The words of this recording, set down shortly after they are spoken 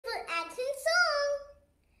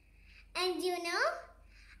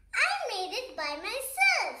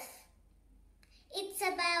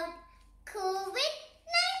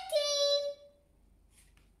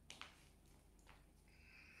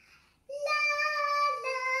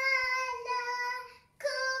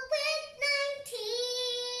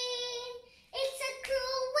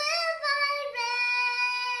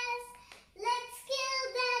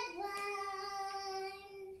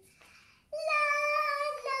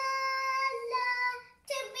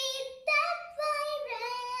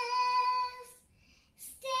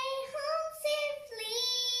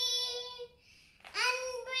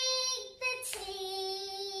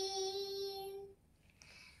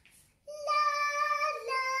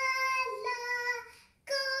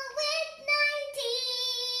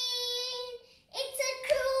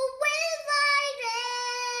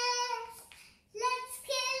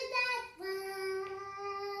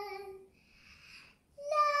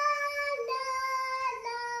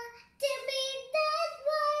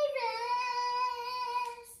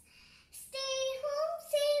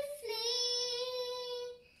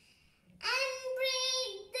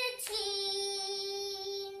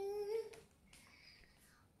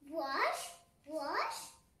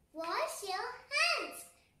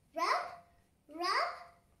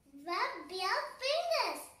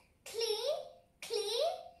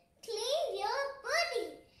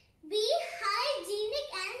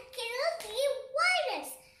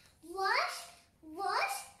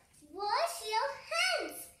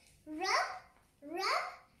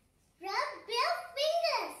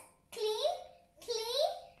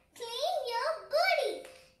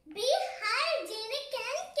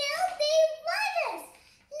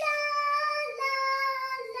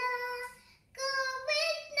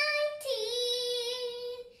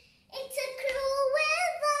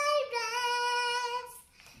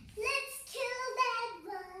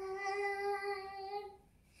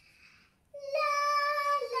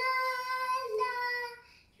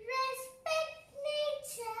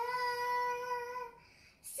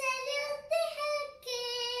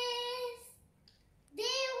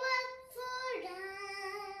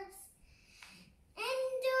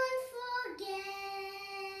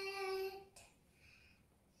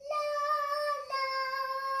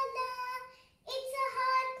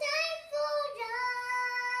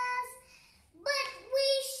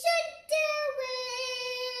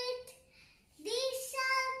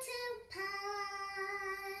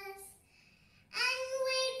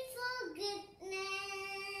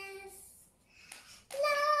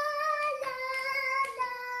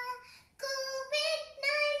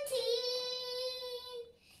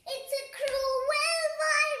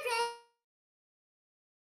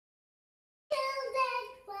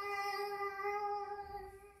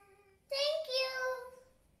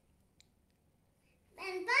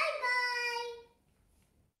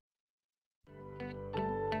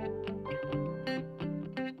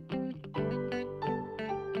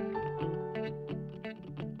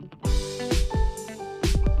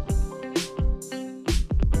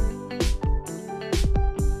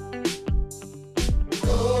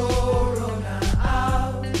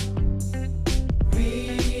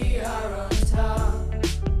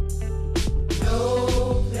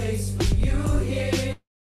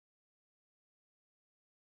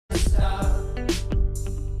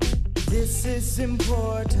This is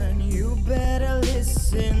important, you better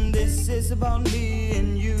listen. This is about me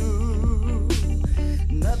and you.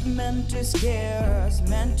 Not meant to scare us,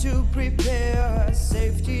 meant to prepare us.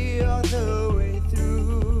 Safety all the way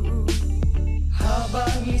through.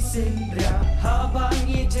 Habangi simbra,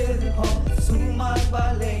 habangi dirhom, sumar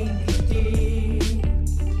baleng iti.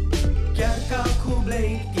 Kyarka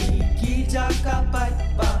kubleki, kijaka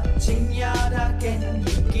patpa, chinyada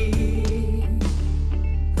kenyiki.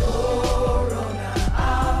 Corona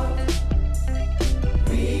out,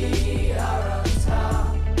 we are on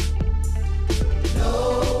top. No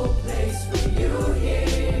place for you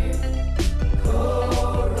here.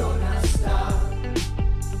 Corona stop.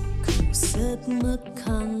 Kusat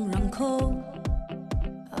mekang rangko,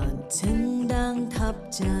 anteng dang thap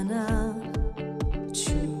jana.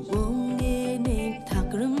 Chuong ene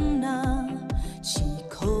takrimna,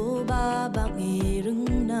 shiko babak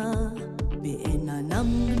irungna. Bena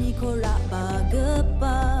namni ko raba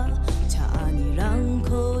gepa, chaani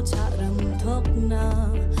rangko charam thokna.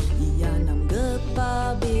 Iya nam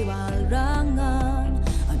gepa bewal rangan,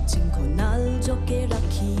 anjing ko nal joke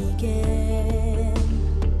rakhigen.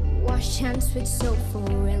 Wash hands with soap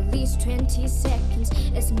for at least 20 seconds,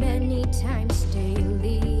 as many times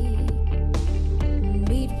daily.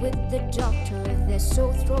 Meet with the doctor if there's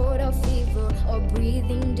sore throat or fever or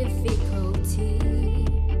breathing difficulty.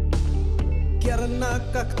 Kerana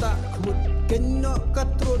kakta kmut kenno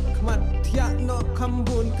katrut kmat thia no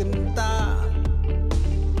khambun kenta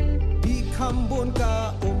di khambun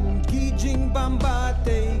ka kijing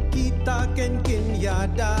bambate kita ken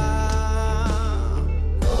yada.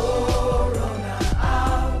 Corona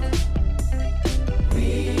out,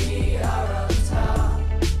 we are on top.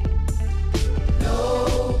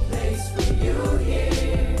 No place for you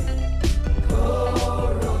here.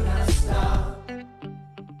 Corona stop.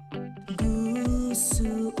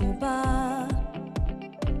 Gusu oba,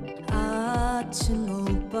 acheng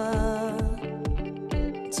oba,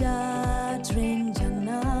 jadreng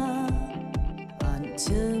jana,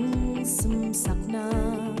 anteng sumsakna,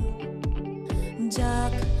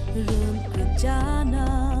 jak rum kerjana,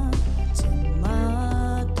 cema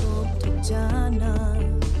top jana,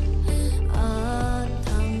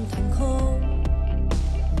 atang tangko,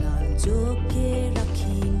 nal joke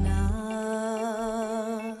rakina.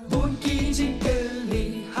 Bun kijing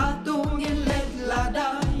keli hatungin let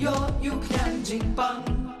lada yo you can jingpang.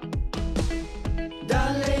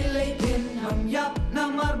 Dalele pin ham yap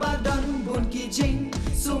namar badan bun kijing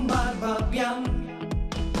sumar babyang.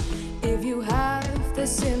 If you have the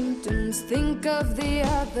symptoms, think of the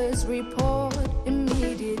others, report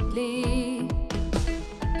immediately.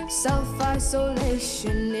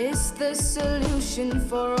 Self-isolation is the solution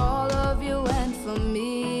for all of you and for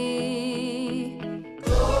me.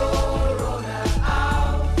 Corona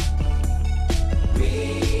out,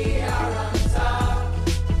 we are on top.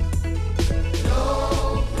 No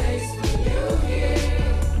place for you here.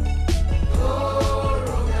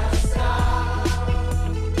 Corona stop.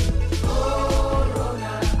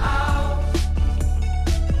 Corona out,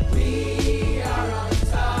 we are on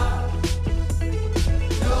top.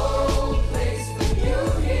 No place for you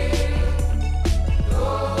here.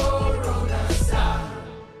 Corona stop.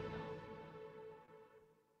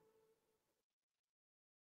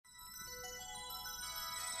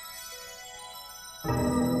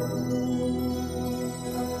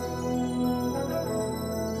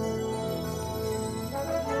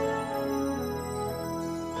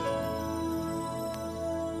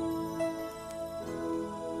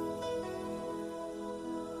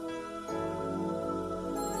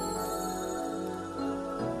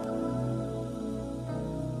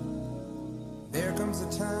 There comes a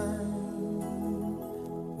time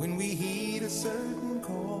when we heed a certain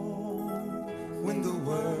call, when the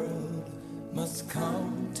world must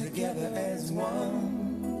come together as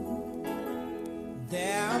one.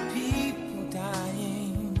 There are people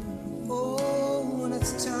dying. Oh, when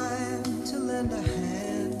it's time to lend a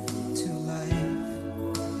hand to life,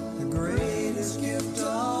 the greatest gift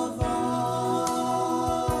of all.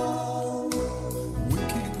 We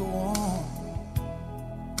can't go on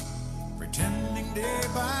pretending day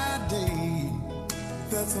by day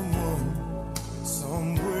that someone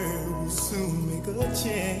somewhere will soon make a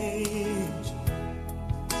change.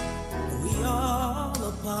 We all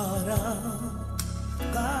a part of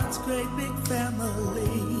God's great big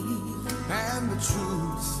family, and the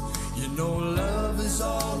truth, you know, love is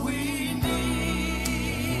all we need.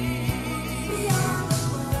 We are the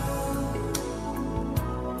world,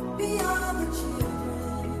 we are the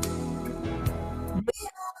children, we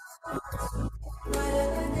are brighter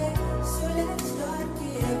than day, so let's start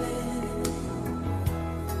giving.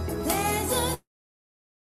 There's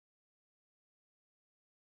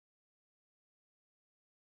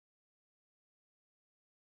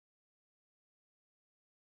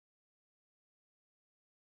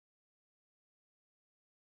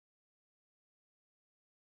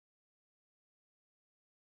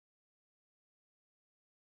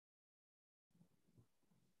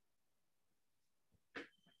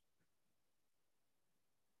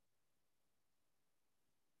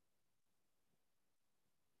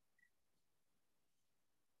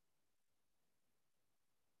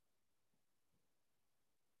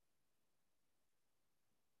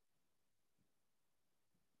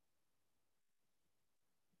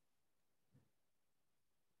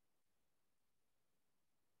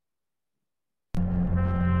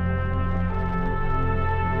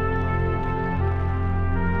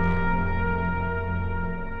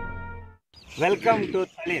Welcome to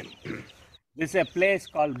Thalir. This is a place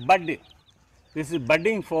called Bud. This is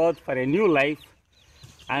budding forth for a new life,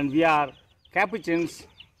 and we are Capuchins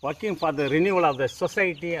working for the renewal of the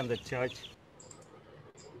society and the church.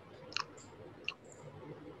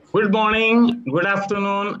 Good morning, good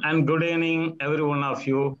afternoon, and good evening, every one of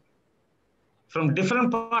you from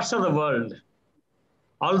different parts of the world,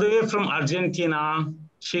 all the way from Argentina,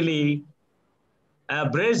 Chile,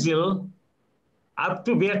 Brazil, up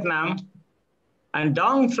to Vietnam, and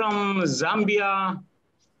down from Zambia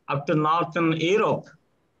up to Northern Europe.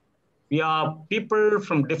 We are people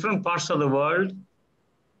from different parts of the world,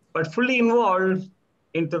 but fully involved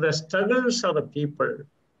into the struggles of the people.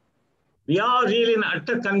 We are really in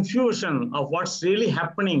utter confusion of what's really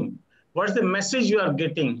happening. What's the message you are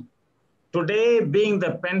getting? Today being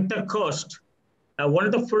the Pentecost, a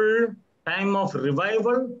wonderful time of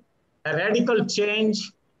revival, a radical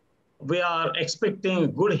change. We are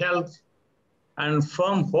expecting good health and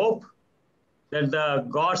firm hope that the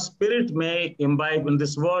God's Spirit may imbibe in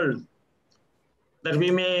this world, that we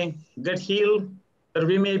may get healed, that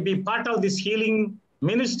we may be part of this healing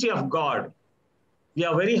ministry of God. We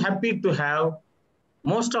are very happy to have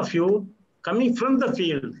most of you coming from the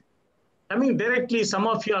field, coming directly. Some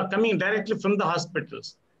of you are coming directly from the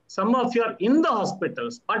hospitals. Some of you are in the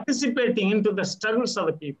hospitals, participating into the struggles of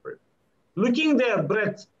the people, looking their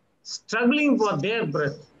breath, struggling for their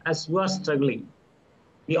breath as you are struggling.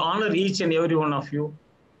 We honor each and every one of you.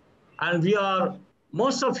 And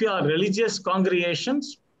most of you are religious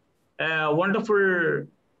congregations, wonderful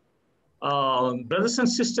brothers and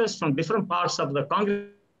sisters from different parts of the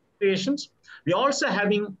congregations. We're also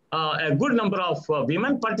having a good number of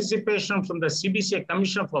women participation from the CBCA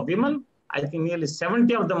Commission for Women. I think nearly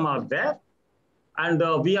 70 of them are there. And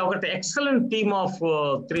we have got an excellent team of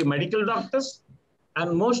 3 medical doctors.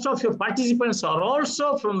 And most of your participants are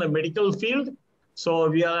also from the medical field. So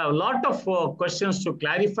we have a lot of questions to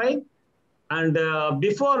clarify. And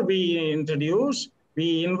before we introduce,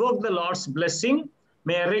 we invoke the Lord's blessing.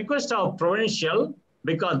 May I request our provincial,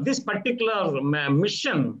 because this particular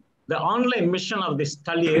mission, the online mission of this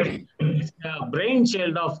Thalir, is the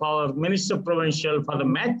brainchild of our Minister Provincial, Father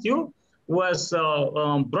Matthew, who was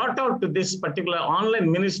brought out to this particular online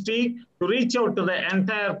ministry to reach out to the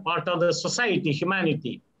entire part of the society,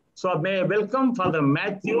 humanity. So may I welcome Father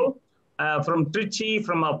Matthew from Trichy,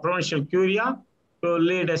 from our provincial curia, to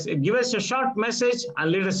lead us, give us a short message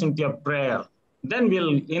and lead us into a prayer. Then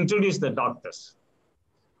we'll introduce the doctors.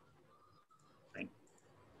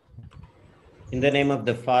 In the name of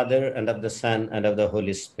the Father, and of the Son, and of the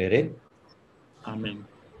Holy Spirit. Amen.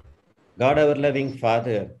 God, our loving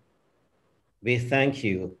Father, we thank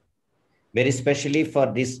you very especially for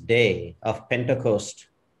this day of Pentecost.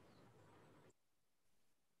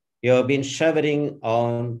 You have been showering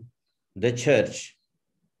on the church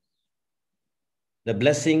the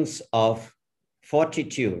blessings of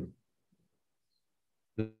fortitude,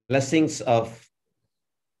 blessings of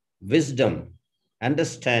wisdom,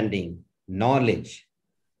 understanding, knowledge,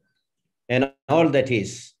 and all that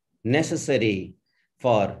is necessary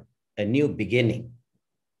for a new beginning.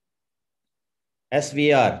 As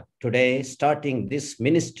we are today starting this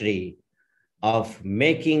ministry of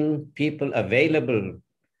making people available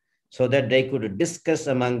so that they could discuss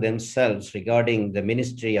among themselves regarding the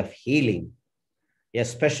ministry of healing, a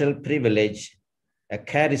special privilege, a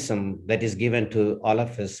charism that is given to all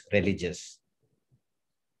of us religious.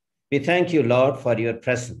 We thank you, Lord, for your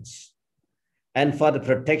presence and for the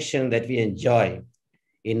protection that we enjoy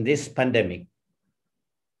in this pandemic.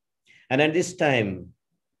 And at this time,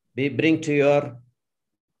 we bring to your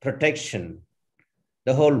protection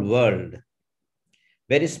the whole world,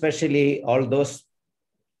 very especially all those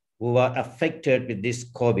who are affected with this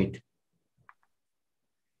COVID.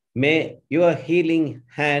 May your healing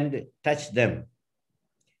hand touch them,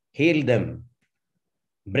 heal them,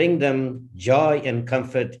 bring them joy and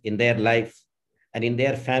comfort in their life and in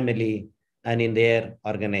their family and in their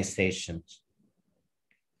organizations.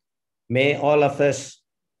 May all of us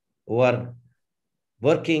who are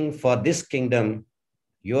working for this kingdom,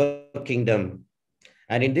 your kingdom,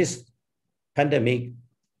 and in this pandemic,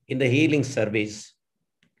 in the healing service,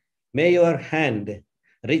 may your hand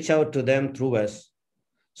reach out to them through us,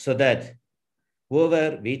 so that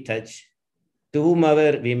whoever we touch, to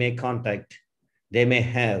whomever we may contact, they may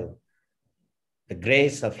have the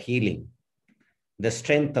grace of healing, the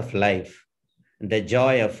strength of life, and the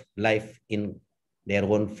joy of life in their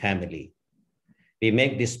own family. We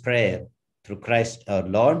make this prayer through Christ our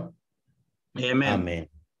Lord. Amen.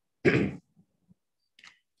 Amen.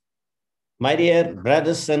 My dear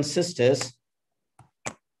brothers and sisters,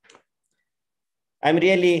 I'm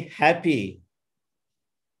really happy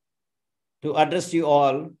to address you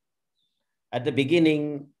all at the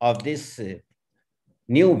beginning of this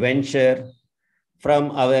new venture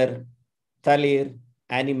from our Thalir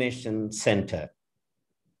Animation Center.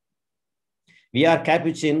 We are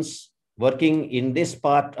Capuchins working in this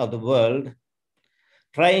part of the world,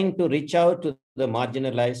 trying to reach out to the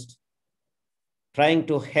marginalized, trying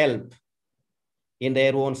to help in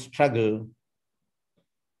their own struggle,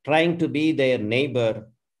 trying to be their neighbor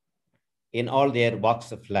in all their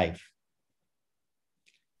walks of life.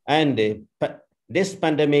 And this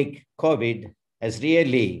pandemic, COVID, has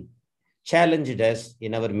really challenged us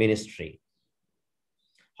in our ministry.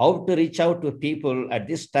 How to reach out to people at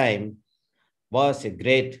this time was a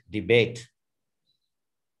great debate.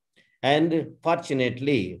 And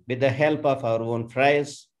fortunately, with the help of our own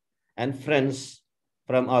friars and friends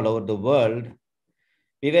from all over the world,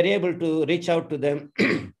 we were able to reach out to them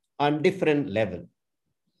on different levels.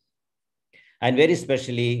 And very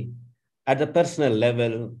especially at the personal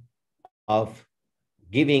level of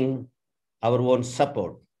giving our own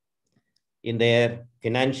support in their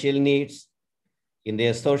financial needs, in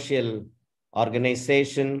their social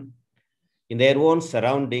organization, in their own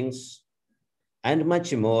surroundings, and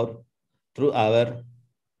much more through our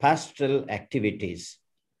pastoral activities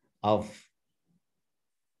of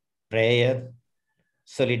prayer,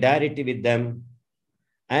 solidarity with them,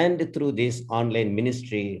 and through this online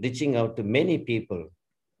ministry, reaching out to many people.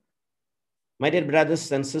 My dear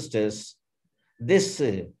brothers and sisters, this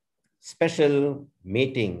special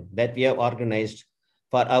meeting that we have organized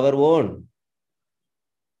for our own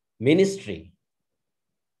ministry,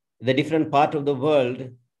 the different part of the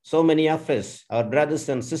world, so many of us, our brothers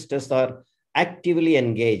and sisters, are actively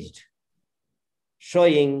engaged,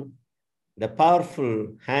 showing the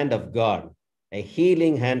powerful hand of God, a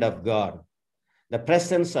healing hand of God, the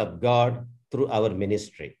presence of God through our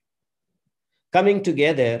ministry. Coming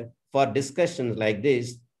together for discussions like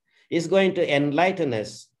this is going to enlighten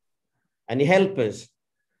us and help us,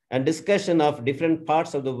 and discussion of different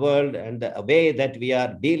parts of the world and the way that we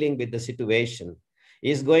are dealing with the situation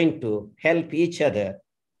is going to help each other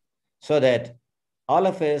so that all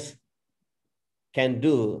of us can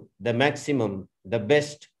do the maximum, the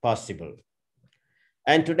best possible.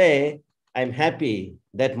 And today, I'm happy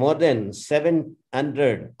that more than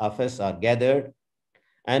 700 of us are gathered,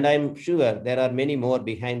 and I'm sure there are many more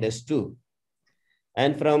behind us too,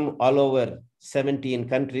 and from all over 17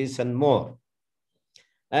 countries and more.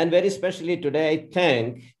 And very especially today, I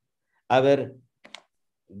thank our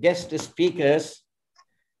guest speakers,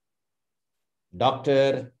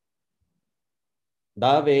 Dr.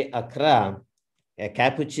 Dave Akkara, a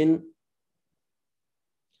Capuchin,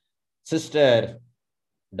 Sister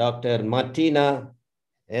Dr. Martina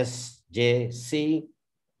SJC,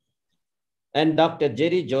 and Dr.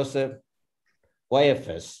 Jerry Joseph,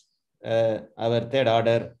 YFS, our third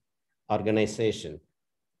order organization.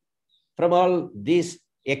 From all these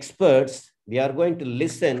experts, we are going to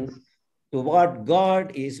listen to what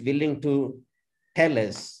God is willing to tell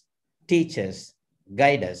us, teach us,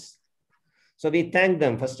 guide us. So we thank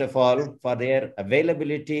them, first of all, for their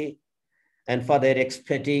availability and for their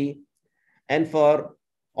expertise and for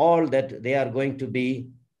all that they are going to be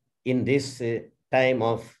in this time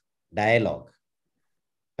of dialogue,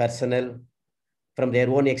 personal, from their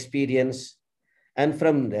own experience, and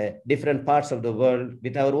from the different parts of the world.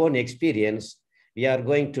 With our own experience, we are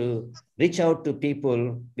going to reach out to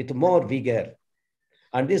people with more vigor.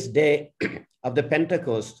 On this day of the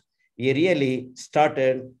Pentecost, we really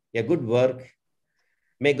started a good work.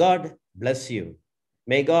 May God bless you.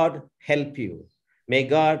 May God help you. May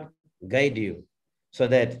God guide you, so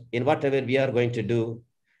that in whatever we are going to do,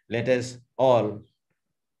 let us all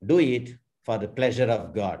do it for the pleasure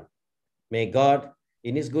of God. May God,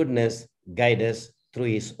 in His goodness, guide us through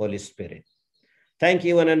His Holy Spirit. Thank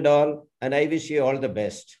you one and all, and I wish you all the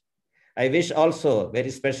best. I wish also very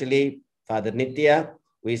especially Father Nitya,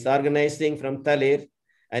 who is organizing from Thalir,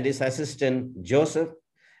 and his assistant Joseph,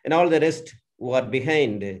 and all the rest who are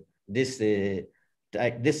behind this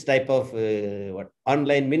type of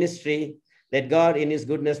online ministry, that God in His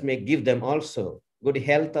goodness may give them also good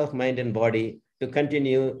health of mind and body to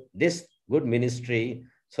continue this good ministry,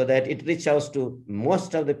 so that it reaches out to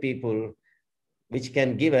most of the people, which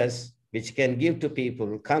can give to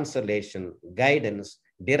people consolation, guidance,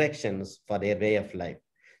 directions for their way of life.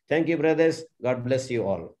 Thank you, brothers. God bless you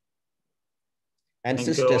all. And Thank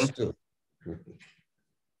sisters you. too.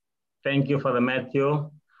 Thank you, Father Matthew.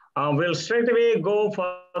 We'll straight away go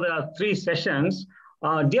for the 3 sessions.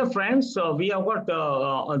 Dear friends, we have got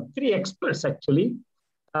 3 experts actually.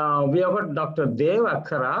 We have got Dr. Dave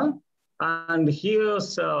Akkara, And he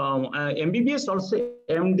is MBBS, also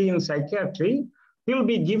MD in Psychiatry. He will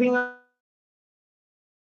be giving us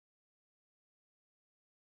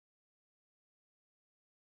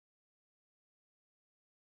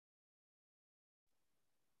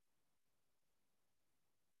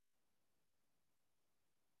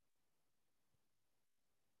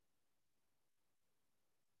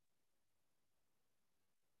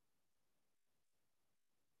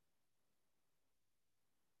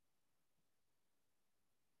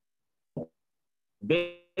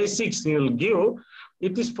basics he will give.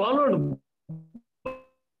 It is followed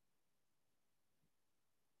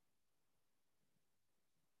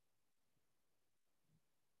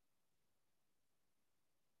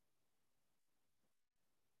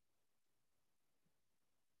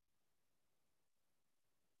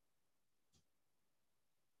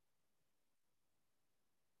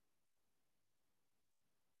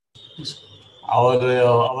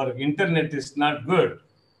our internet is not good,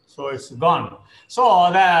 so it's gone. So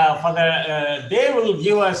for the Dave will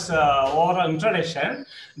give us overall introduction,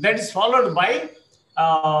 that is followed by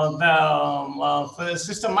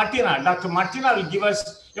Sister Martina. Dr. Martina will give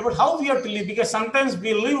us about how we have to live, because sometimes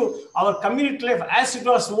we live our community life as it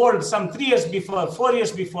was old some 3 years before, 4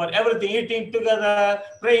 years before, everything eating together,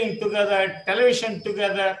 praying together, television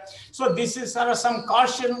together. So this is some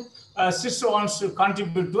caution sister wants to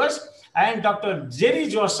contribute to us, and Dr. Jerry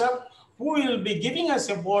Joseph, who will be giving us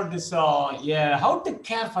about this how to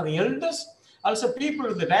care for the elders, also people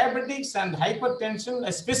with the diabetics and hypertension,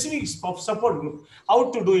 a specific support group,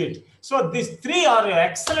 how to do it. So these three are an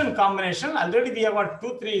excellent combination. Already we have got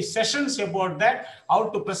 2-3 sessions about that, how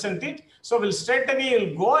to present it. So we'll straight away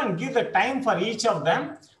we'll go and give the time for each of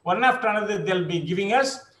them. One after another they'll be giving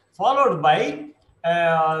us, followed by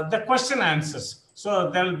the question answers.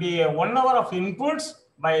 So there will be 1 hour of inputs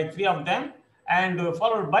by 3 of them, and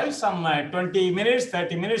followed by some 20 minutes,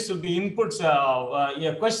 30 minutes will be inputs,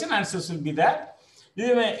 your question answers will be there.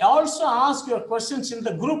 You may also ask your questions in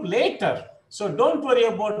the group later. So don't worry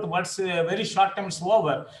about what's very short time it's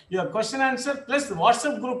over. Your question answer plus the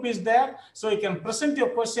WhatsApp group is there. So you can present your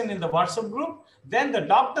question in the WhatsApp group. Then the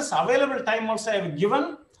doctor's available time also I have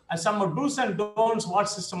given. And some do's and don'ts what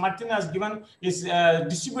Sister Martina has given is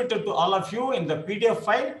distributed to all of you in the PDF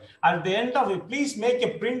file. At the end of it, please make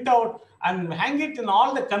a printout and hang it in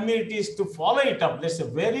all the communities to follow it up. That's a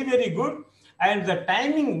very, very good. And the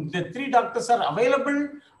timing, the 3 doctors are available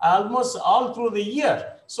almost all through the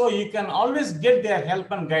year. So you can always get their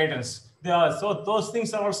help and guidance. So those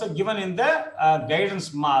things are also given in the guidance,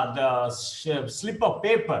 the slip of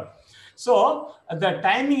paper. So the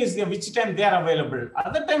timing is which time they are available.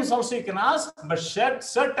 Other times also you can ask, but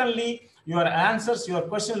certainly your answers, your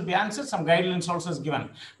question will be answered. Some guidelines also is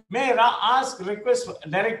given. May I request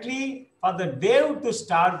directly for the Dave to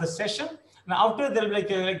start the session. Now after there will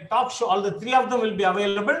be like talk show, all the 3 of them will be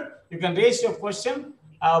available. You can raise your question.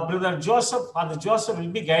 Brother Joseph, Father Joseph will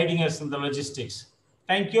be guiding us in the logistics.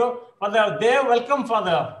 Thank you. Father Dave, welcome,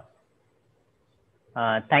 Father.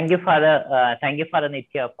 Thank you, Father. Thank you, Father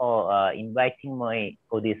Nitya, for inviting me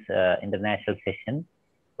for this international session,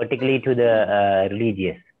 particularly to the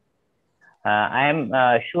religious. I am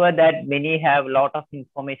sure that many have a lot of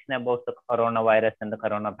information about the coronavirus and the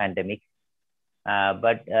corona pandemic.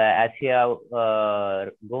 But as you have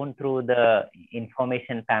gone through the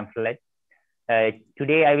information pamphlet,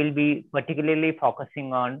 today I will be particularly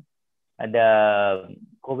focusing on the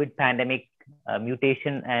COVID pandemic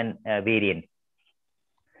mutation and variant.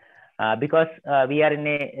 Because we are in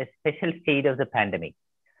a special state of the pandemic.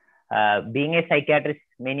 Being a psychiatrist,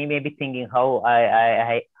 many may be thinking how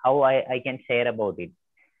I can share about it.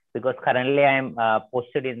 Because currently I am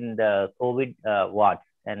posted in the COVID wards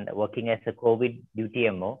and working as a COVID duty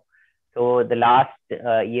MO. So the last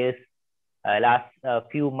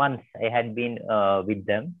few months I had been with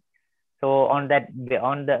them. So that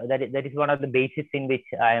is one of the bases in which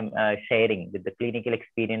I am sharing with the clinical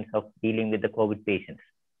experience of dealing with the COVID patients.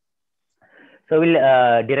 So we'll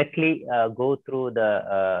directly go through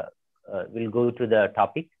the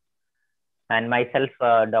topic. And myself,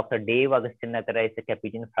 Dr. Dave Augustine Akkara is a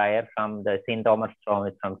Capuchin friar from the St. Thomas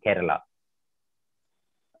Province from Kerala.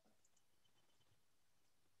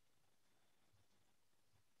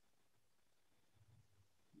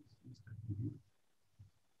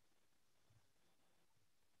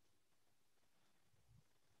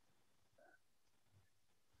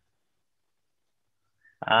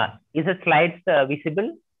 Is the slides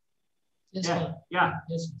visible? Yes, Yeah. sir. Yeah.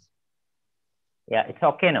 Yes. Yeah, it's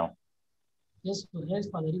okay now. Yes, sir. Yes,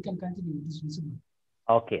 Father. You can continue. It is visible.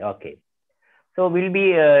 Okay. So we'll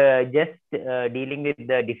be just dealing with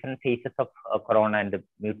the different phases of corona and the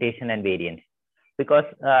mutation and variants, because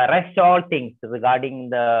rest all things regarding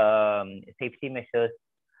the safety measures,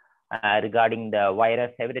 regarding the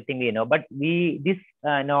virus, everything we know. But this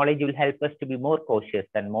knowledge will help us to be more cautious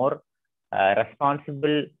and more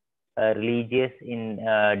responsible religious in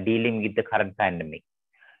dealing with the current pandemic.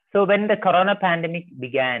 So when the corona pandemic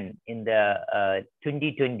began in the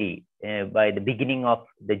 2020, by the beginning of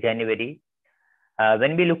the January,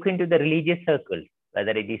 when we look into the religious circles,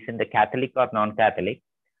 whether it is in the Catholic or non-Catholic,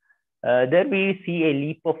 there we see a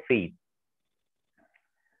leap of faith.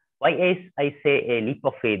 Why I say a leap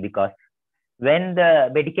of faith? Because when the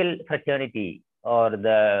medical fraternity or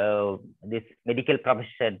this medical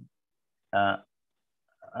profession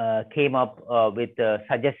came up with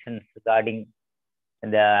suggestions regarding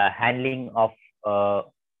the handling of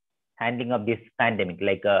this pandemic,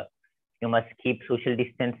 like you must keep social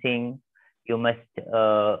distancing, you must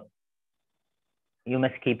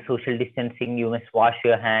keep social distancing, you must wash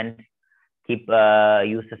your hands, keep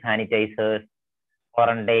use of sanitizers,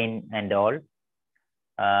 quarantine and all.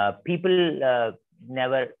 People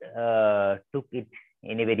never took it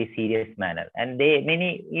in a very serious manner, and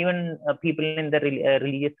many people in the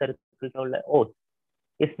religious circles told, oh,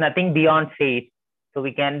 it's nothing beyond faith, so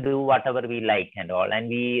we can do whatever we like and all. And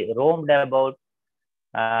we roamed about,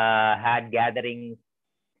 had gatherings,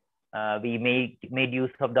 we made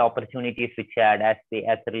use of the opportunities which had as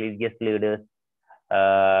religious leaders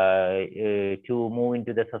to move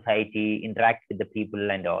into the society, interact with the people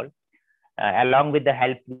and all, along with the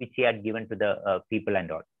help which he had given to the people and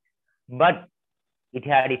all. But it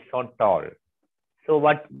had its own toll. So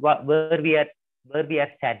where we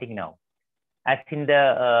are standing now, as in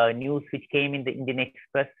the news which came in the Indian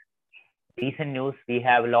Express, recent news, we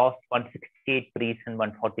have lost 168 priests and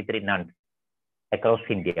 143 nuns across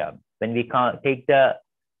India. When we take the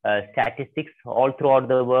statistics all throughout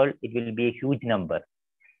the world, it will be a huge number.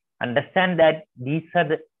 Understand that these are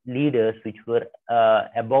the leaders which were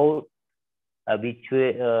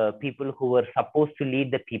people who were supposed to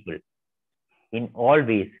lead the people in all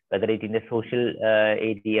ways, whether it in the social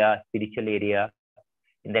area, spiritual area,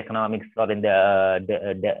 in the economics, or in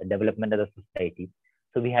the development of the society.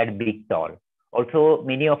 So we had big toll. Also,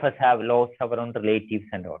 many of us have lost our own relatives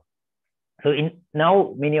and all. So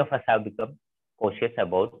now many of us have become cautious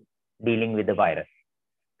about dealing with the virus.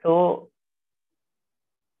 So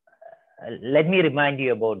let me remind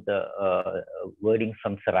you about the wording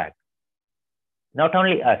from Sirach. Not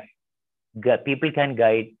only us, people can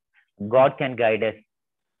guide, God can guide us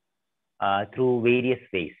through various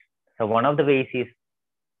ways. So one of the ways is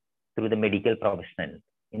through the medical professionals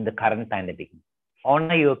in the current pandemic.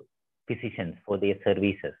 Honor your physicians for their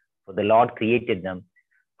services, for the Lord created them,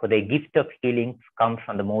 for their gift of healing comes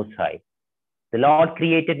from the Most High. The Lord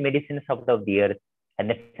created medicines out of the earth, and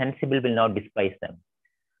the sensible will not despise them.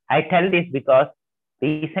 I tell this because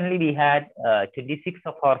recently we had 26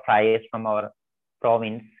 of our friars from our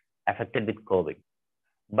province affected with COVID.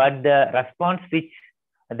 But the response which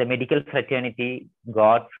the medical fraternity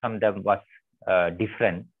got from them was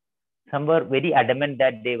different. Some were very adamant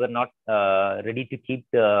that they were not ready to keep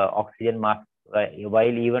the oxygen mask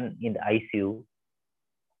while even in the ICU,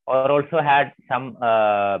 or also had some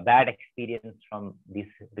bad experience from these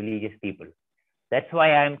religious people. That's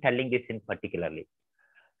why I am telling this in particularly.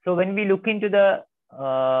 So when we look into the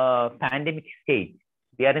pandemic stage,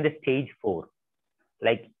 we are in the stage 4.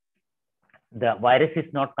 Like the virus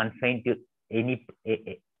is not confined to any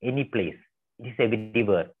place. It is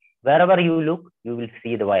everywhere. Wherever you look, you will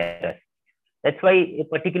see the virus. That's why a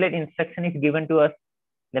particular instruction is given to us,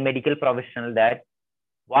 the medical professional, that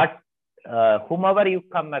whomever you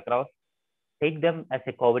come across, take them as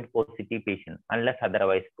a COVID positive patient unless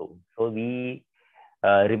otherwise proven. So we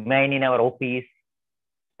remain in our OPs,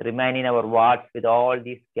 remain in our wards with all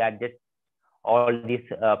these gadgets, all these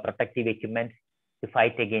protective equipment to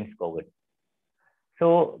fight against COVID.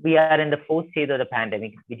 So we are in the 4th stage of the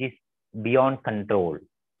pandemic, which is beyond control.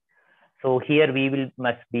 So here we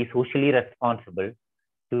must be socially responsible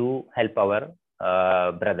to help our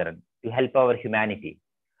brethren, to help our humanity.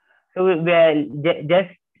 So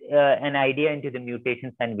just an idea into the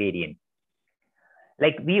mutations and variants.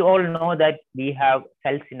 Like we all know that we have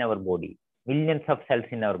cells in our body, millions of cells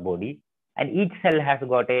in our body, and each cell has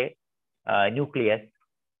got a nucleus,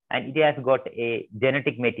 and it has got a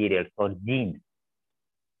genetic material or genes.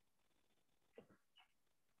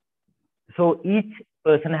 So each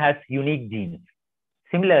person has unique genes.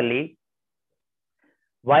 Similarly,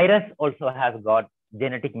 virus also has got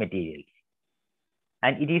genetic materials,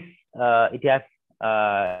 and it has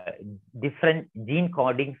different gene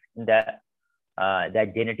codings in the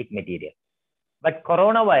that genetic material. But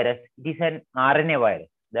coronavirus, it is an RNA virus.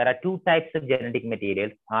 There are two types of genetic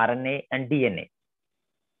materials, RNA and DNA.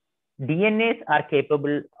 DNAs are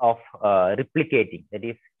capable of replicating, that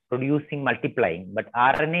is producing, multiplying, but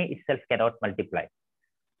RNA itself cannot multiply.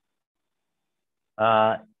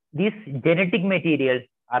 These genetic materials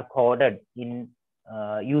are coded in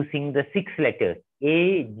using the 6 letters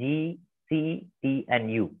A, G, C, T,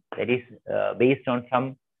 and U. That is based on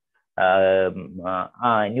some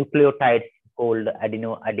nucleotides called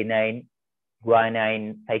adenine,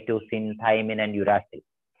 guanine, cytosine, thymine, and uracil.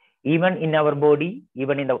 Even in our body,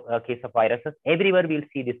 even in the case of viruses, everywhere we'll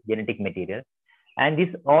see this genetic material. And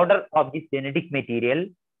this order of this genetic material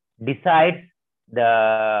decides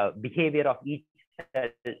the behavior of each cell,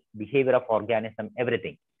 behavior of organism,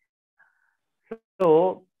 everything.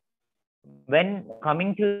 So when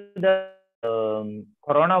coming to the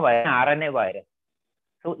coronavirus, RNA virus,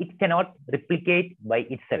 so it cannot replicate by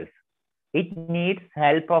itself. It needs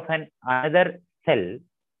help of another cell,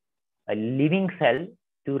 a living cell,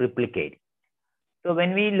 to replicate. So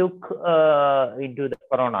when we look into the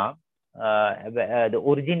corona, the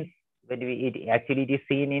origins, it is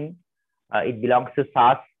seen in, it belongs to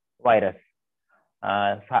SARS virus,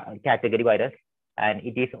 category virus, and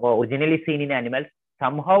it is originally seen in animals.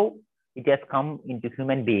 Somehow it has come into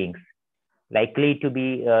human beings, likely to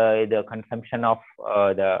be the consumption of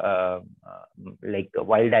like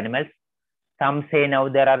wild animals. Some say now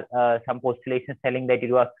there are some postulations telling that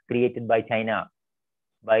it was created by China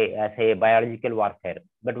by say biological warfare.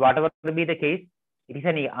 But whatever be the case, it is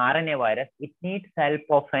an RNA virus. It needs help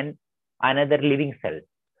of another living cell.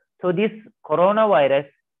 So this coronavirus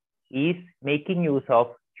is making use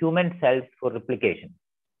of human cells for replication.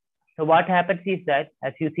 So what happens is that,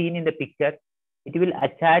 as you seen in the picture, it will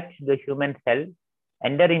attach the human cell,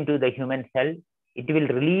 enter into the human cell. It will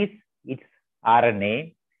release its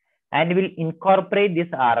RNA and will incorporate this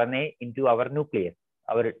RNA into our nucleus,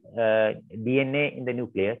 our DNA in the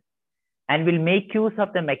nucleus, and will make use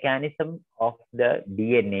of the mechanism of the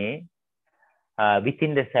DNA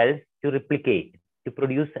within the cells to replicate, to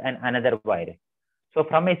produce another virus. So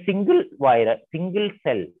from a single virus, single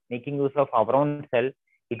cell, making use of our own cell,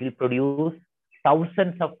 it will produce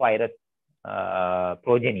thousands of virus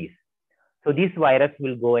progenies. So this virus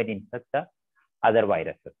will go and infect the other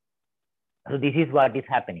viruses. So this is what is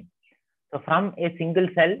happening. So from a single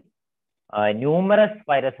cell, numerous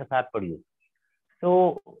viruses are produced.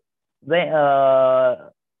 So when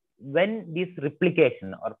this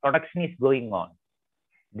replication or production is going on,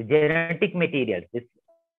 the genetic materials, this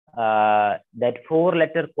that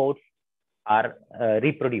 4-letter codes are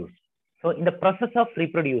reproduced. So in the process of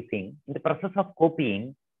reproducing, in the process of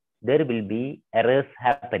copying, there will be errors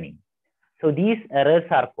happening. So these errors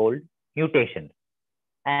are called mutations.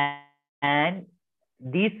 And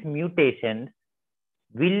these mutations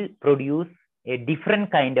will produce a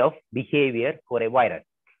different kind of behavior for a virus.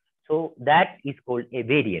 So that is called a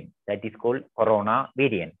variant. That is called corona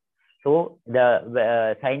variant. So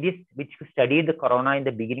the scientists which studied the corona in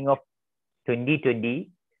the beginning of 2020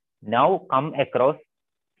 now come across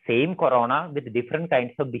same corona with different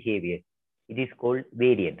kinds of behavior. It is called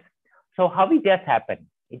variants. So how it has happened?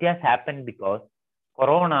 It has happened because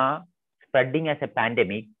corona spreading as a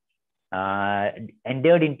pandemic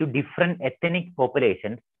entered into different ethnic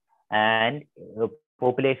populations and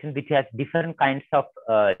populations which has different kinds of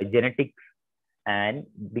genetics, and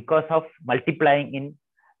because of multiplying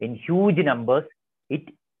in huge numbers, it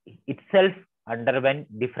itself underwent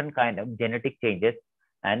different kind of genetic changes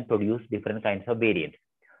and produced different kinds of variants.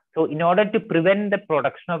 So in order to prevent the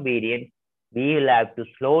production of variants, we will have to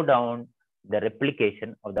slow down the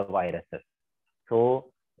replication of the viruses.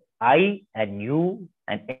 So I and you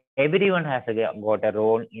and everyone has got a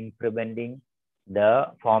role in preventing the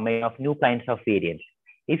formation of new kinds of variants.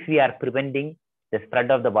 If we are preventing the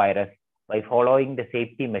spread of the virus by following the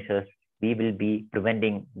safety measures, we will be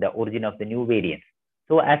preventing the origin of the new variants.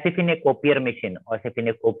 So as if in a copier machine, or as if in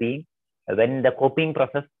a copying, when the copying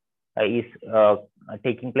process is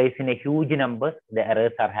taking place in a huge numbers, the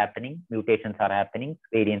errors are happening, mutations are happening,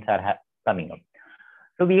 variants are coming up.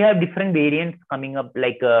 So we have different variants coming up,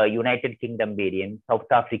 like United Kingdom variant,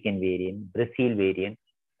 South African variant, Brazil variant,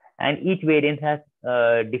 and each variant has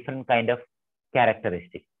different kind of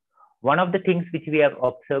characteristics. One of the things which we have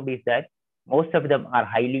observed is that most of them are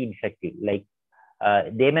highly infective. Like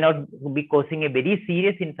they may not be causing a very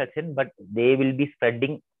serious infection, but they will be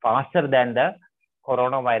spreading faster than the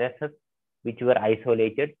coronaviruses which were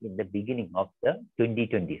isolated in the beginning of the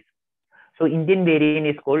 2020s. So Indian variant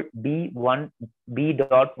is called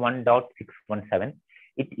B.1.617.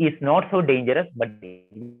 It is not so dangerous, but it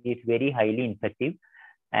is very highly infective.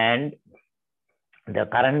 And the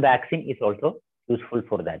current vaccine is also useful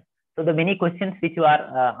for that. So the many questions which you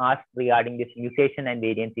are asked regarding this mutation and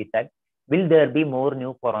variants is that, will there be more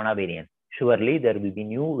new corona variants? Surely there will be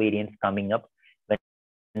new variants coming up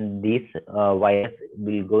when these virus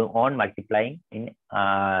will go on multiplying in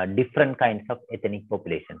different kinds of ethnic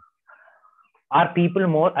populations. Are people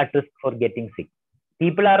more at risk for getting sick?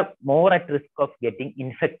 People are more at risk of getting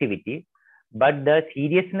infectivity, but the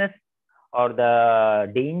seriousness or the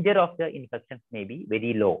danger of the infections may be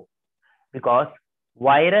very low, because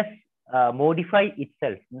virus modify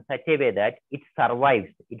itself in such a way that it survives,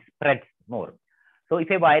 it spreads more. So if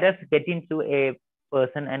a virus gets into a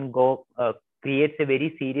person and creates a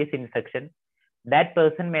very serious infection, that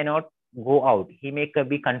person may not go out. He may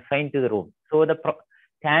be confined to the room. So the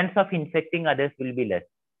chance of infecting others will be less.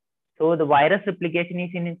 So the virus replication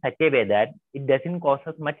is in such a way that it doesn't cause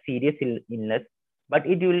us much serious illness, but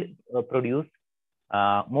it will produce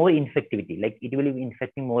more infectivity, like it will be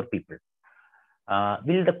infecting more people.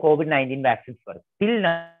 Will the COVID-19 vaccines work? Till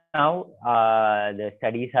now, the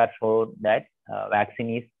studies are shown that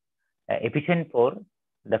vaccine is efficient for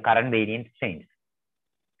the current variant strains.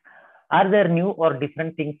 Are there new or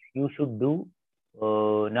different things you should do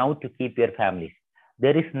now to keep your families?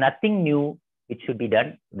 There is nothing new which should be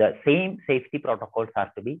done. The same safety protocols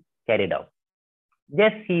are to be carried out.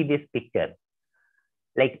 Just see this picture.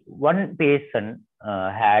 Like one person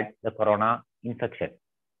had the corona infection.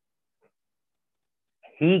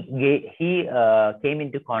 He came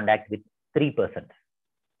into contact with 3 persons.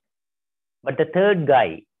 But the third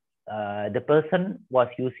guy, the person was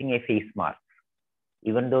using a face mask.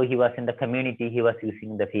 Even though he was in the community, he was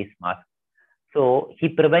using the face mask. So he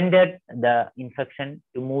prevented the infection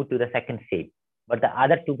to move to the second stage. But the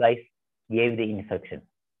other 2 guys gave the infection.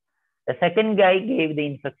 The second guy gave the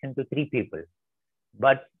infection to 3 people.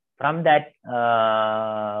 But from that,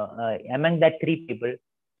 among that 3 people,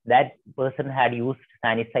 that person had used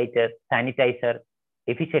sanitizer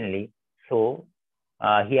efficiently. So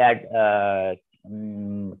he had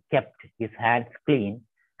kept his hands clean,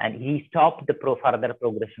 and he stopped the further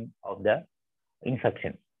progression of the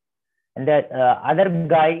infection. And the other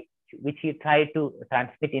guy, which he tried to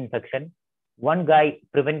transmit infection, one guy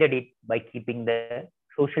prevented it by keeping the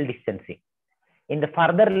social distancing. In the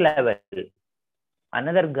further level,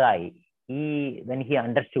 another guy, when he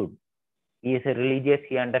understood, he is a religious,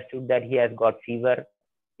 he understood that he has got fever.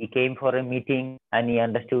 He came for a meeting and he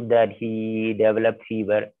understood that he developed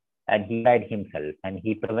fever, and he tried himself and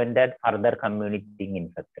he prevented further communicating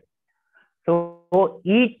infection. So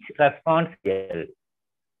each response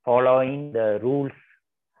following the rules,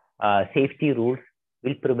 safety rules,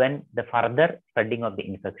 will prevent the further spreading of the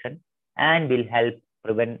infection and will help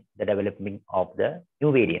prevent the development of the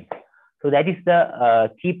new variants. So that is the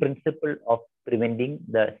key principle of preventing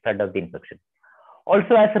the spread of the infection.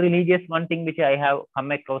 Also, as a religious, one thing which I have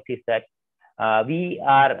come across is that we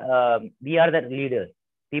are the leaders.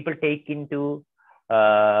 People take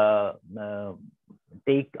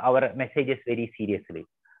our messages very seriously.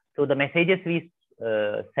 So the messages we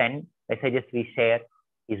send, messages we share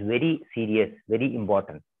is very serious, very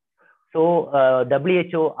important. So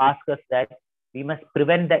WHO asks us that we must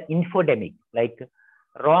prevent the infodemic, like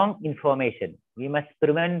wrong information. We must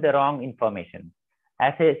prevent the wrong information.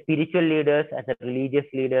 As a spiritual leaders, as a religious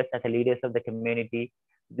leaders, as a leaders of the community,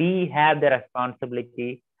 we have the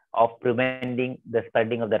responsibility of preventing the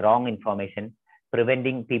spreading of the wrong information,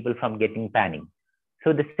 preventing people from getting panic.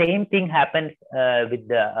 So the same thing happens with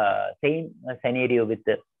the same scenario with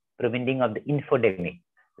the preventing of the infodemic.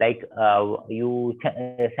 Like you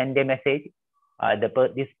send a message,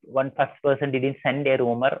 this one first person didn't send a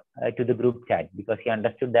rumor to the group chat because he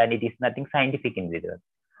understood that it is nothing scientific in it.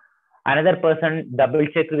 Another person double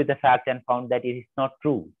checked with the fact and found that it is not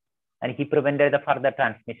true, and he prevented the further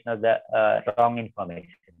transmission of the wrong information.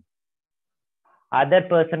 Other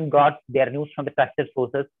person got their news from the trusted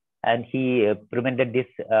sources, and he prevented this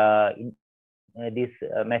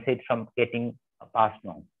message from getting passed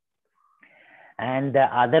on. And the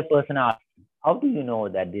other person asked, how do you know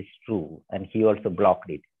that this is true? And he also blocked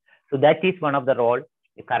it. So that is one of the roles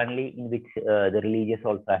currently in which the religious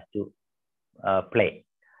also has to play.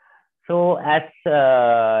 So as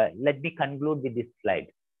let me conclude with this slide.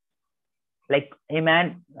 Like a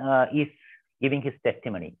man is giving his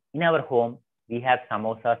testimony. In our home, we have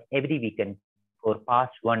samosas every weekend for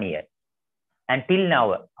past 1 year. Until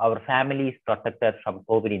now, our family is protected from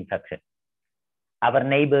COVID infection. Our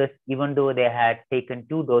neighbors, even though they had taken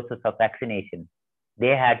 2 doses of vaccination,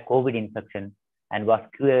 they had COVID infection and was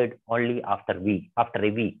cured only after a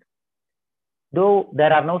week. Though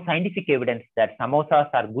there are no scientific evidence that samosas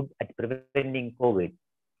are good at preventing COVID,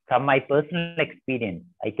 from my personal experience,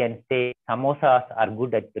 I can say samosas are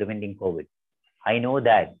good at preventing COVID. I know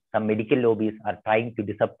that some medical lobbies are trying to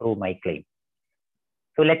disapprove my claim.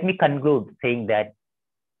 So let me conclude saying that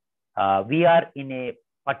we are in a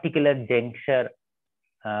particular juncture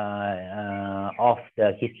of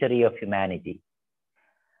the history of humanity.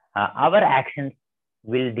 Our actions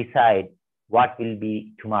will decide what will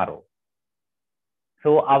be tomorrow.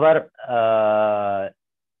 So our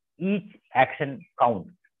each action counts.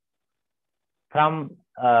 From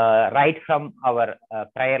right from our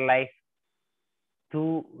prior life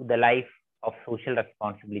to the life of social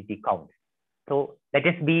responsibility counts. So let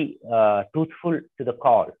us be truthful to the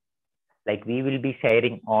call. Like we will be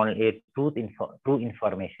sharing on a true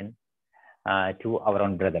information to our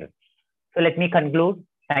own brothers. So let me conclude.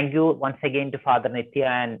 Thank you once again to Father Nitya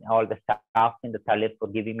and all the staff in the Talit for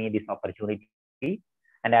giving me this opportunity.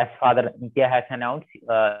 And as Father Nitya has announced,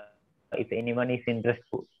 if anyone is interested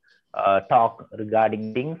to talk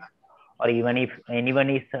regarding things, or even if anyone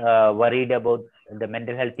is worried about the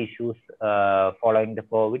mental health issues following the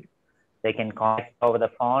COVID, they can contact over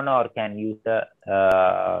the phone or can use the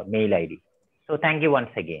mail ID. So thank you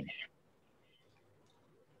once again.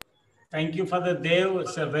 Thank you, Father Dev.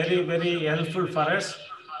 It's a very, very helpful for us.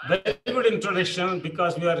 Very good introduction,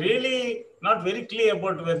 because we are really not very clear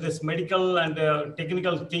about this medical and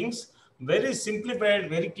technical things. Very simplified,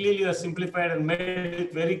 very clearly are simplified and made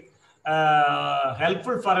it very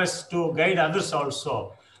helpful for us to guide others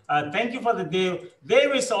also. Thank you for the Dev.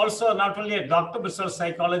 Dev is also not only a doctor, but also a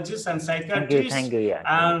psychologist and psychiatrist. Thank you, yeah.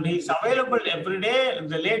 And he's available every day,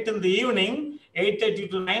 late in the evening, 8:30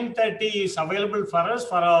 to 9:30 is available for us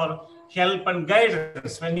for our help and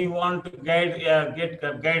guidance when you want to get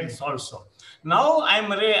guidance also. Now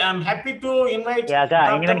I'm happy to invite Dr.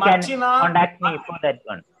 Anyone Martina. can contact me for that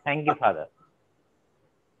one. Thank you, Father.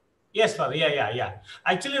 Yes, Father. Yeah.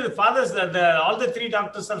 Actually, the fathers, all the three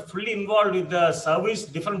doctors are fully involved with the service,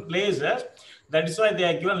 different places. That is why they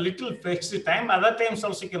are given little fixed time. Other times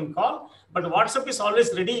also you can call, but WhatsApp is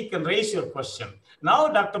always ready. You can raise your question. Now,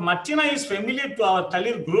 Dr. Martina is familiar to our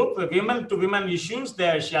Talir group, women to women issues.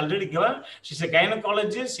 She already given. She's a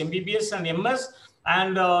gynecologist, MBBS and MS,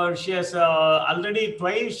 and she has already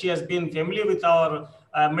twice. She has been familiar with our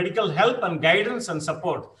medical help and guidance and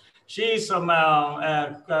support. She is from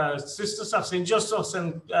Sisters of St. Joseph's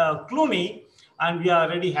and Cluny, and we are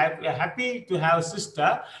really happy to have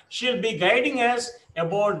sister. She'll be guiding us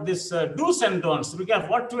about this do's and don'ts, because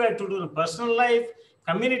what we have to do in personal life,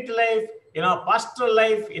 community life, in our pastoral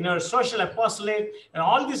life, in our social apostolate, and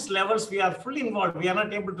all these levels we are fully involved. We are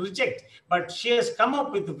not able to reject, but she has come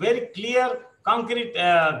up with very clear, concrete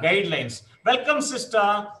guidelines. Welcome,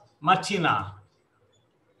 Sister Martina.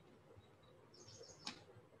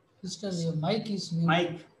 Sister, your mic is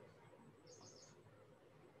muted.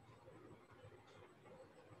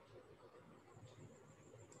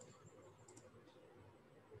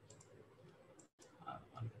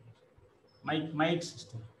 Mic. Mic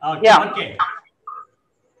system. Okay. Yeah. Okay.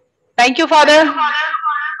 Thank you, Father.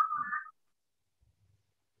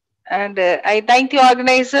 And I thank the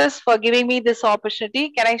organizers for giving me this opportunity.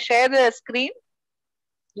 Can I share the screen?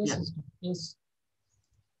 Yes, sister. Yes.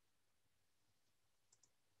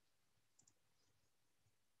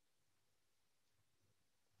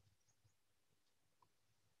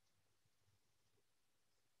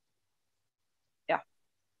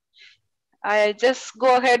 I just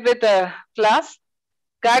go ahead with the class.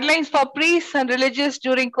 Guidelines for priests and religious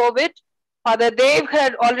during COVID. Father Dev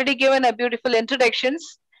had already given a beautiful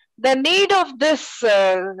introductions. The need of this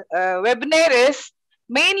webinar is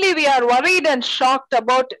mainly we are worried and shocked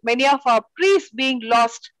about many of our priests being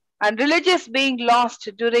lost and religious being lost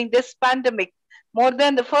during this pandemic. More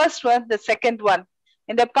than the first one, the second one.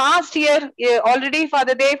 In the past year, already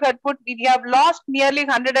Father Dev had put, we have lost nearly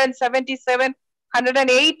 177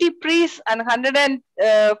 180 priests and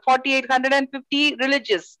 148, 150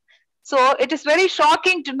 religious. So it is very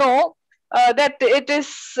shocking to know that it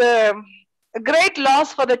is a great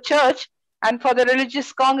loss for the church and for the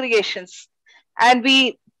religious congregations. And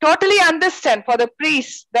we totally understand for the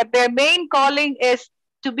priests that their main calling is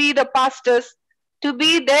to be the pastors, to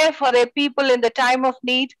be there for their people in the time of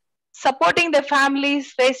need, supporting the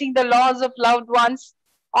families facing the loss of loved ones,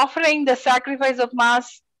 offering the sacrifice of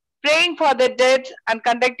Mass, praying for the dead and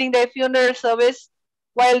conducting their funeral service.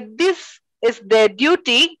 While this is their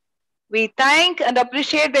duty, we thank and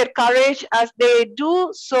appreciate their courage as they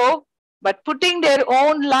do so, but putting their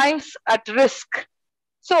own lives at risk.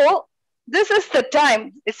 So this is the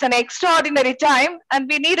time. It's an extraordinary time and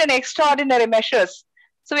we need an extraordinary measures.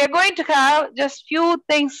 So we are going to have just few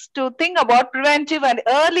things to think about. Preventive and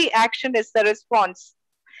early action is the response.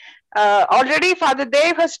 Already Father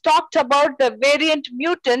Dev has talked about the variant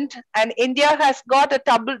mutant, and India has got a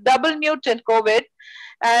double mutant COVID.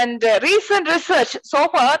 And recent research so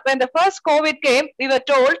far, when the first COVID came, we were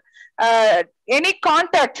told any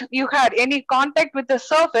contact you had, any contact with the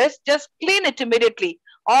surface, just clean it immediately,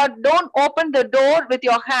 or don't open the door with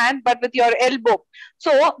your hand but with your elbow.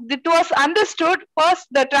 So it was understood first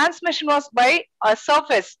the transmission was by a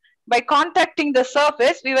surface. By contacting the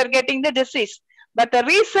surface, we were getting the disease. But the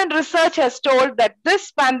recent research has told that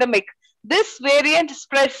this pandemic, this variant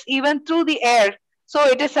spreads even through the air. So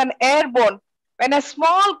it is an airborne. When a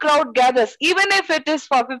small crowd gathers, even if it is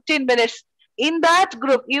for 15 minutes, in that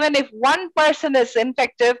group, even if one person is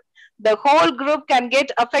infected, the whole group can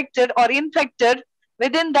get affected or infected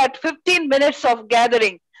within that 15 minutes of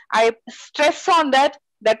gathering. I stress on that.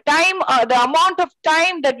 The time, the amount of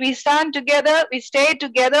time that we stand together, we stay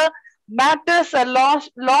together, matters a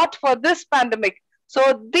lot for this pandemic.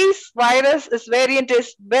 So this virus, this variant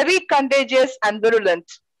is very contagious and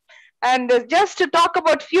virulent. And just to talk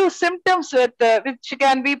about few symptoms which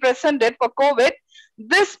can be presented for COVID,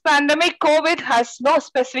 this pandemic COVID has no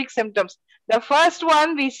specific symptoms. The first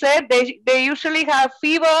one we said they usually have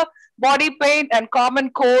fever, body pain, and common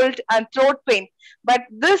cold and throat pain. But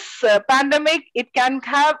this pandemic, you can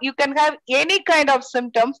have any kind of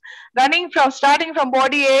symptoms starting from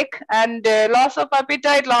body ache and loss of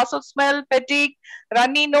appetite, loss of smell, fatigue,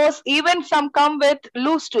 runny nose, even some come with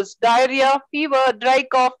loose stools, diarrhea, fever, dry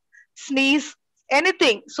cough, sneeze,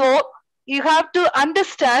 anything. So you have to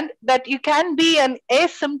understand that you can be an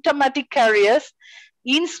asymptomatic carriers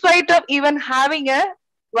in spite of even having a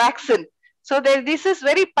vaccine. So this is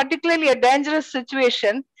very particularly a dangerous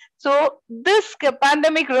situation. So this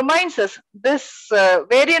pandemic reminds us, this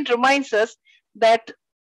variant reminds us that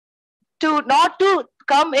not to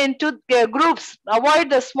come into groups, avoid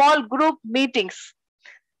the small group meetings.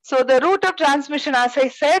 So the route of transmission, as I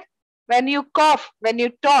said, when you cough, when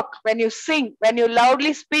you talk, when you sing, when you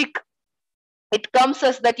loudly speak, it comes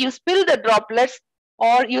as that you spill the droplets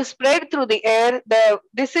or you spread through the air. The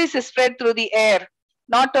disease is spread through the air,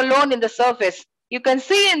 not alone in the surface. You can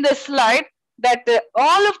see in this slide that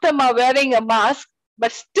all of them are wearing a mask,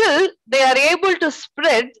 but still they are able to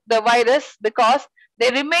spread the virus because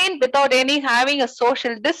they remain without any having a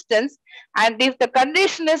social distance. And if the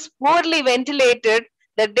condition is poorly ventilated,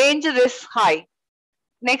 the danger is high.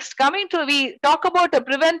 Next, we talk about a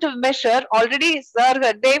preventive measure. Already,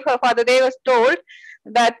 Father Dev was told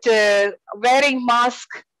that wearing mask,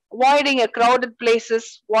 avoiding crowded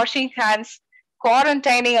places, washing hands,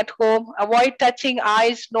 quarantining at home, avoid touching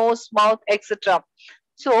eyes, nose, mouth, etc.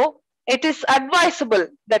 So it is advisable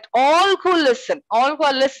that all who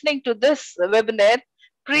are listening to this webinar,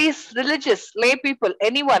 priests, religious, lay people,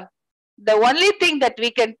 anyone, the only thing that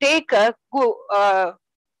we can take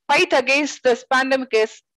fight against this pandemic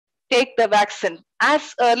is take the vaccine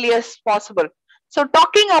as early as possible. So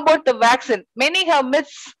talking about the vaccine, many have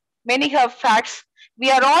myths, many have facts.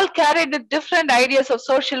 We are all carried with different ideas of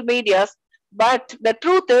social medias, but the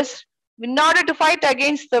truth is, in order to fight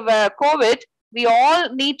against the COVID, we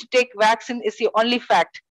all need to take vaccine is the only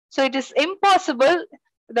fact. So it is impossible.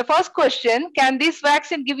 The first question, can this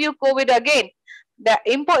vaccine give you COVID again?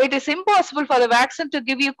 It is impossible for the vaccine to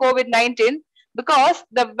give you COVID-19 because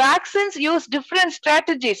the vaccines use different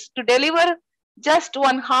strategies to deliver just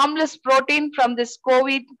one harmless protein from this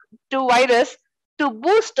COVID-2 virus to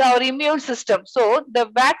boost our immune system. So the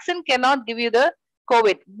vaccine cannot give you the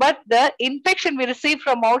COVID, but the infection we receive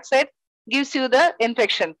from outside gives you the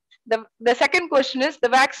infection. The second question is, the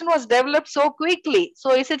vaccine was developed so quickly,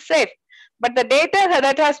 so is it safe? But the data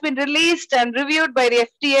that has been released and reviewed by the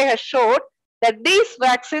FDA has showed that these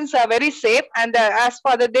vaccines are very safe, and as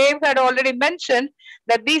Father Dev had already mentioned,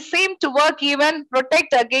 that these seem to work, even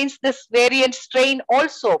protect against this variant strain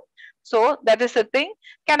also. So that is the thing.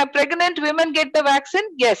 Can a pregnant woman get the vaccine?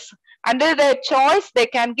 Yes. Under their choice, they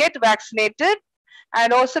can get vaccinated.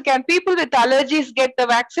 And also, can people with allergies get the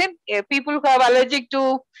vaccine? People who have allergic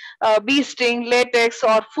to bee sting, latex,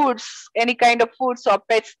 or foods, any kind of foods or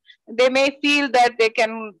pets, they may feel that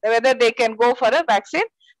whether they can go for a vaccine.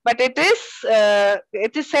 But it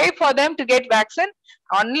is safe for them to get vaccine.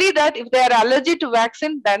 Only that if they are allergic to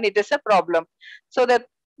vaccine, then it is a problem. So the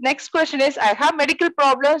next question is, I have medical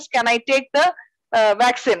problems. Can I take the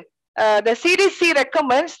vaccine? The CDC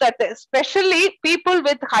recommends that especially people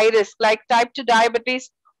with high risk like type 2 diabetes,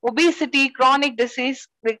 obesity, chronic disease,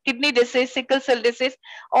 kidney disease, sickle cell disease,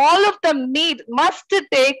 all of them must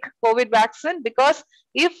take COVID vaccine, because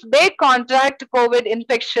if they contract COVID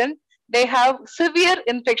infection, they have severe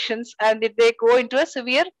infections and they go into a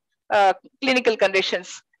severe clinical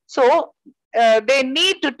conditions. So they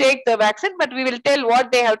need to take the vaccine, but we will tell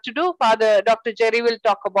what they have to do. Father Dr. Jerry will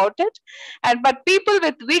talk about it. But people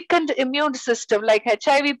with weakened immune system like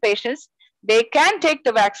HIV patients, they can take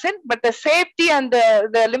the vaccine, but the safety and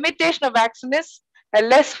the limitation of vaccine is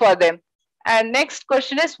less for them. And next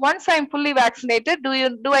question is, once I'm fully vaccinated,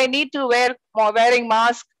 do I need to wearing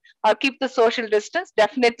mask or keep the social distance?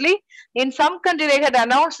 Definitely. In some country, they had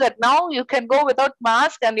announced that now you can go without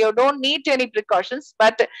mask and you don't need any precautions.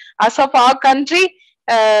 But as of our country,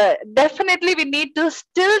 definitely we need to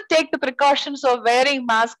still take the precautions of wearing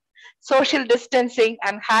mask, social distancing,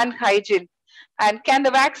 and hand hygiene. And can the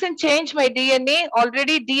vaccine change my DNA?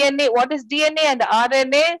 Already DNA, what is DNA and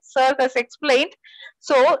RNA? Sir has explained.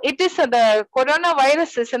 So it is the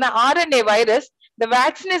coronavirus is an RNA virus. The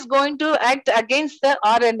vaccine is going to act against the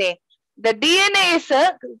RNA. The DNA is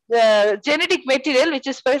a genetic material which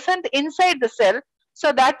is present inside the cell.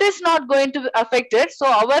 So that is not going to be affected. So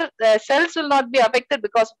our cells will not be affected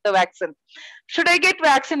because of the vaccine. Should I get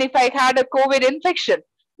vaccine if I had a COVID infection?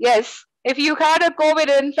 Yes. If you had a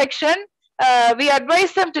COVID infection, we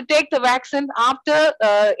advise them to take the vaccine after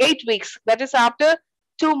 8 weeks. That is after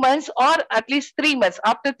 2 months or at least 3 months,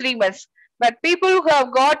 after 3 months. But people who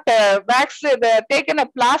have got vaccine, taken a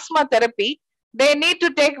plasma therapy, they need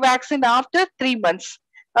to take vaccine after 3 months.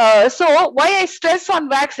 So why I stress on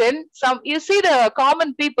vaccine, you see the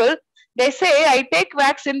common people, they say I take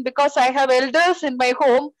vaccine because I have elders in my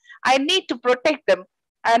home, I need to protect them.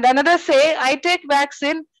 And another say I take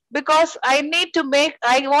vaccine because I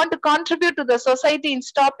want to contribute to the society in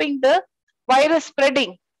stopping the virus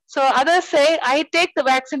spreading. So others say, I take the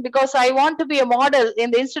vaccine because I want to be a model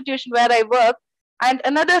in the institution where I work. And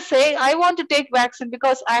another say, I want to take vaccine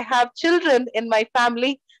because I have children in my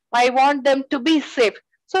family. I want them to be safe.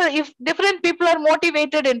 So if different people are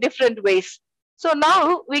motivated in different ways. So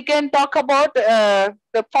now we can talk about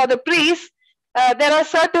for the priests, there are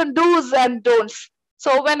certain do's and don'ts.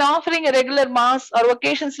 So when offering a regular mass or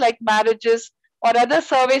occasions like marriages or other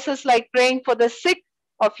services like praying for the sick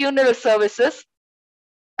or funeral services,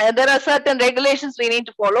 there are certain regulations we need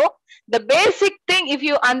to follow. The basic thing, if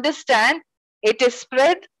you understand, it is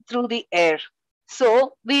spread through the air.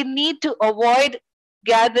 So we need to avoid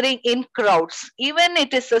gathering in crowds. Even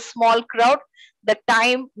it is a small crowd, the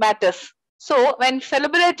time matters. So when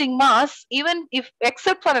celebrating mass, even if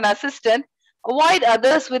except for an assistant, avoid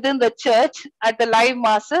others within the church at the live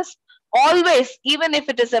masses. Always, even if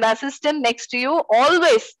it is an assistant next to you,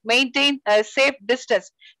 always maintain a safe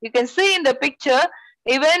distance. You can see in the picture,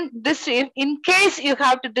 even this, in case you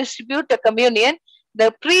have to distribute the communion,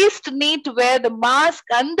 the priest need to wear the mask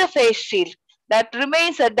and the face shield. That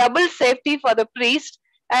remains a double safety for the priest,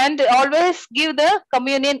 and always give the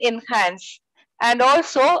communion in hands. And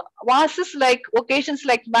also masses like occasions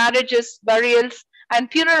like marriages, burials,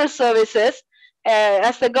 and funeral services.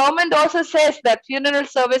 As the government also says that funeral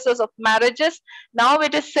services of marriages, now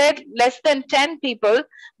it is said less than 10 people,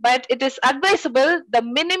 but it is advisable the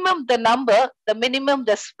minimum the number, the minimum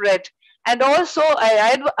the spread. And also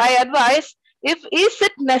I advise, is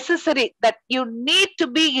it necessary that you need to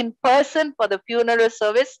be in person for the funeral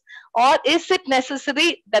service, or is it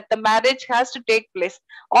necessary that the marriage has to take place,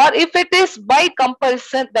 or if it is by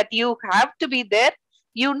compulsion that you have to be there,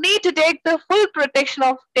 you need to take the full protection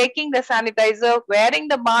of taking the sanitizer, wearing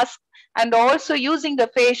the mask, and also using the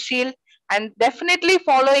face shield, and definitely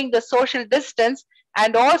following the social distance,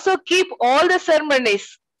 and also keep all the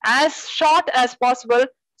ceremonies as short as possible,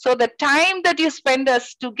 so the time that you spend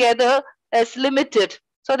us together is limited.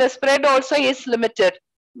 So the spread also is limited.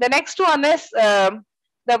 The next one is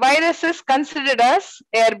the virus is considered as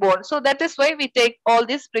airborne. So that is why we take all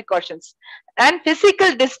these precautions. And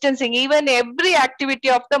physical distancing, even every activity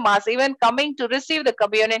of the mass, even coming to receive the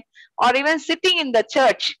communion or even sitting in the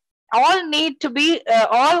church, all need to be,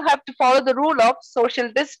 all have to follow the rule of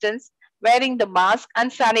social distance, wearing the mask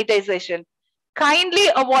and sanitization. Kindly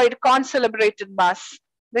avoid concelebrated mass,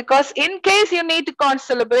 because in case you need to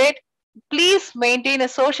concelebrate, please maintain a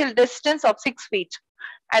social distance of 6 feet.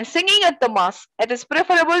 And singing at the mass, it is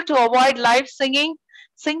preferable to avoid live singing.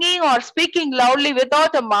 Singing or speaking loudly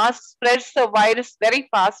without a mask spreads the virus very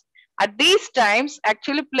fast. At these times,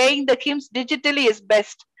 actually playing the hymns digitally is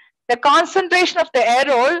best. The concentration of the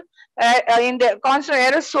aerosol in the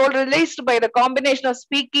aerosol released by the combination of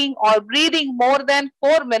speaking or breathing more than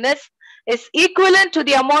 4 minutes is equivalent to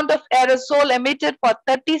the amount of aerosol emitted for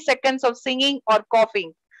 30 seconds of singing or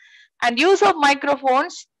coughing. And use of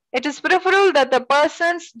microphones, it is preferable that the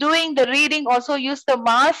persons doing the reading also use the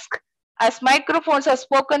mask as microphones are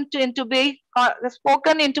spoken into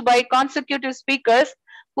by consecutive speakers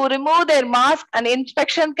who remove their mask, and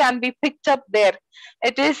infection can be picked up there.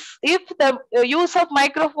 It is if the use of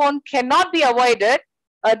microphone cannot be avoided,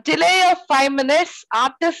 a delay of 5 minutes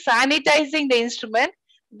after sanitizing the instrument,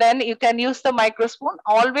 then you can use the microphone.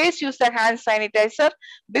 Always use the hand sanitizer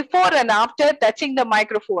before and after touching the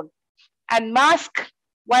microphone. And mask,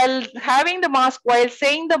 while having the mask, while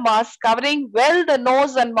saying the mask, covering well the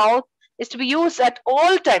nose and mouth is to be used at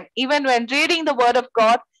all time, even when reading the word of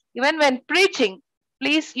God, even when preaching.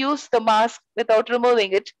 Please use the mask without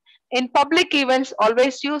removing it. In public events,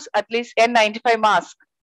 always use at least N95 mask.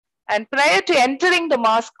 And prior to entering the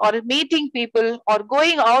mosque or meeting people or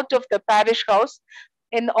going out of the parish house,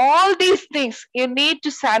 in all these things, you need to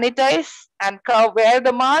sanitize and wear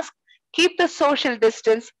the mask, keep the social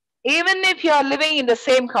distance. Even if you are living in the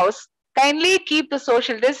same house, kindly keep the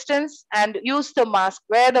social distance and use the mask,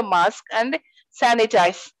 wear the mask and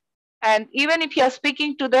sanitize. And even if you are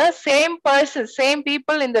speaking to the same person, same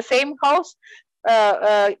people in the same house,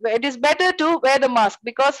 it is better to wear the mask,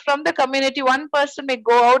 because from the community, one person may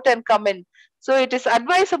go out and come in. So it is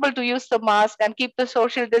advisable to use the mask and keep the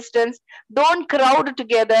social distance. Don't crowd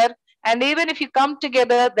together. And even if you come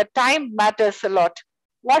together, the time matters a lot.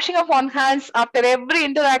 Washing of one's hands after every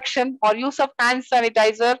interaction or use of hand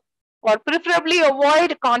sanitizer, or preferably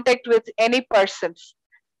avoid contact with any persons.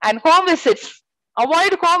 And home visits.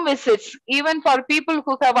 Avoid home visits, even for people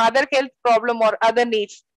who have other health problem or other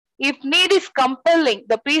needs. If need is compelling,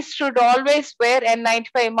 the priest should always wear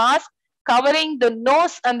N95 mask covering the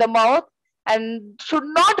nose and the mouth, and should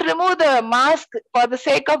not remove the mask for the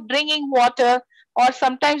sake of drinking water, or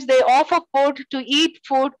sometimes they offer food to eat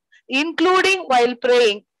food, including while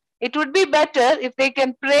praying. It would be better if they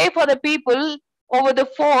can pray for the people over the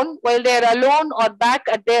phone while they are alone or back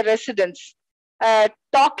at their residence.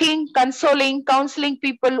 Talking, consoling, counseling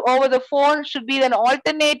people over the phone should be an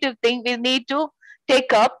alternative thing we need to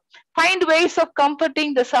take up. Find ways of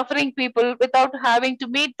comforting the suffering people without having to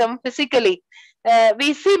meet them physically.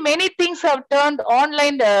 We see many things have turned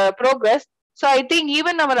online progress. So I think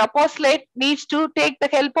even our apostolate needs to take the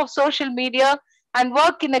help of social media and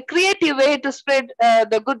work in a creative way to spread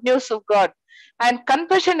the good news of God. And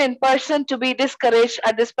confession in person to be discouraged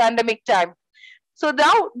at this pandemic time. So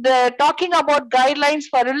now talking about guidelines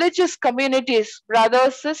for religious communities,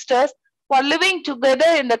 brothers, sisters, for living together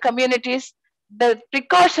in the communities, the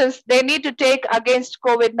precautions they need to take against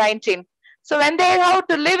COVID-19. So when they have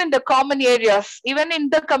to live in the common areas, even in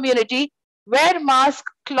the community, wear mask,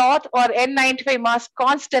 cloth or N95 mask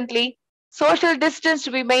constantly, social distance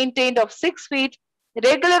to be maintained of 6 feet,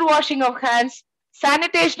 regular washing of hands,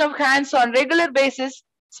 sanitation of hands on regular basis,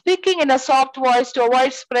 speaking in a soft voice to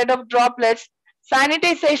avoid spread of droplets,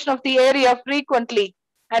 sanitization of the area frequently,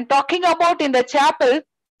 and talking about in the chapel,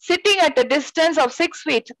 sitting at a distance of 6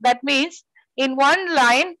 feet. That means in one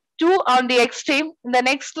line, 2 on the extreme, in the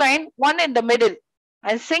next line, 1 in the middle,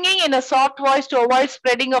 and singing in a soft voice to avoid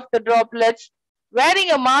spreading of the droplets,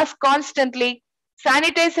 wearing a mask constantly,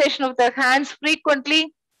 sanitization of the hands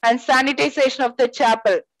frequently, and sanitization of the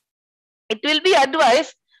chapel. It will be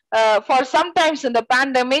advised for sometimes in the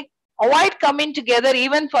pandemic, avoid coming together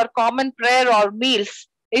even for common prayer or meals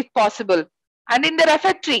if possible. And in the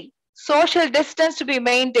refectory, social distance to be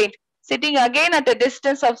maintained, sitting again at a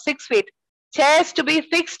distance of 6 feet. Chairs to be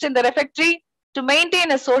fixed in the refectory to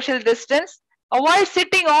maintain a social distance. Avoid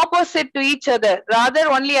sitting opposite to each other, rather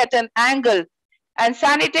only at an angle. And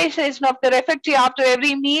sanitation of the refectory after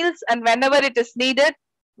every meals and whenever it is needed.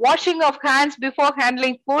 Washing of hands before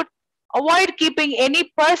handling food. Avoid keeping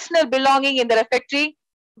any personal belonging in the refectory.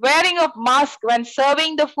 Wearing of mask when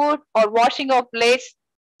serving the food or washing of plates.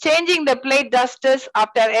 Changing the plate dusters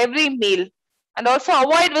after every meal. And also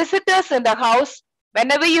avoid visitors in the house.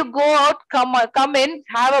 Whenever you go out, come in,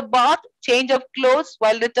 have a bath, change of clothes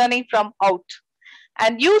while returning from out.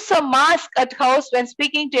 And use a mask at house when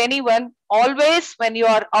speaking to anyone, always when you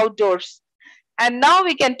are outdoors. And now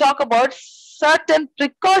we can talk about certain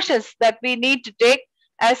precautions that we need to take.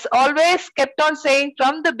 As always kept on saying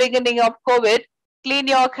from the beginning of COVID, clean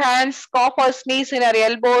your hands, cough or sneeze in your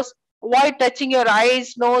elbows, avoid touching your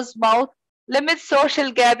eyes, nose, mouth, limit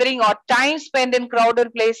social gathering or time spent in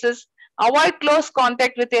crowded places, avoid close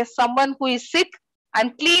contact with someone who is sick,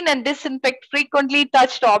 and clean and disinfect frequently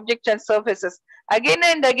touched objects and surfaces. Again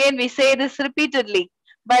and again we say this repeatedly,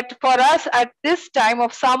 but for us at this time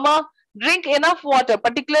of summer, drink enough water,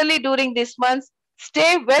 particularly during these months.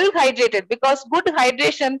 Stay well hydrated, because good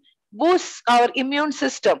hydration boosts our immune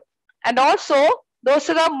system. And also Those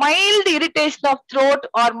who have mild irritation of throat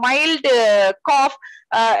or mild cough,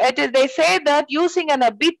 they say that using a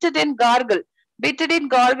betadine gargle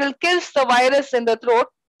kills the virus in the throat.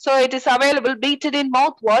 So it is available, betadine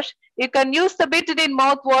mouthwash. You can use the betadine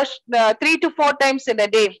mouthwash 3 to 4 times in a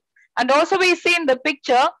day. And also we see in the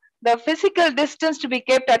picture the physical distance to be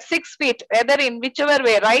kept at 6 feet, whether in whichever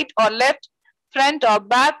way, right or left, front or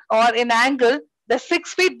back or in angle, the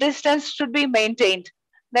 6 feet distance should be maintained.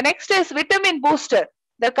 The next is vitamin booster.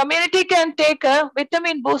 The community can take a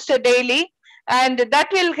vitamin booster daily, and that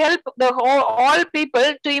will help all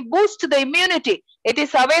people to boost the immunity. It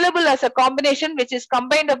is available as a combination which is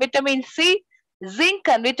combined of vitamin C, zinc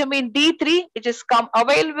and vitamin D3, which is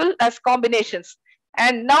available as combinations.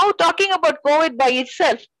 And now talking about COVID by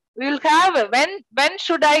itself, we will have when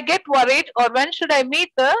should I get worried or when should I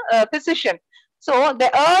meet the physician. So the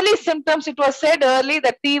early symptoms, it was said early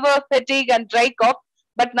that fever, fatigue and dry cough,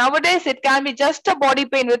 but nowadays it can be just a body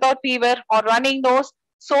pain without fever or running nose,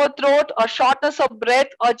 sore throat or shortness of breath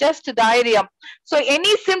or just diarrhea. So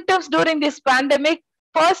any symptoms during this pandemic,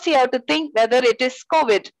 first you have to think whether it is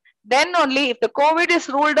COVID. Then only if the COVID is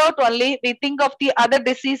ruled out only, we think of the other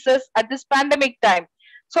diseases at this pandemic time.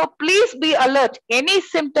 So please be alert. Any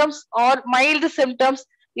symptoms or mild symptoms,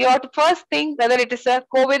 you have to first think whether it is a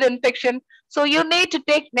COVID infection. So you need to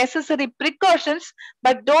take necessary precautions,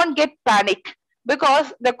 but don't get panic.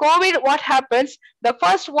 Because the COVID, what happens, the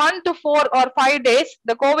first 1 to 4 or 5 days,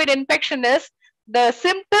 the COVID infection is, the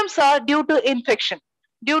symptoms are due to infection.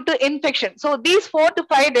 So these 4 to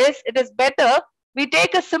 5 days, it is better we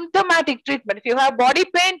take a symptomatic treatment. If you have body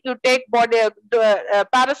pain, you take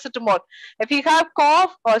paracetamol. If you have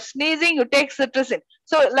cough or sneezing, you take cetirizine.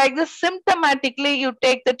 So like this, symptomatically, you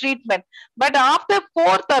take the treatment. But after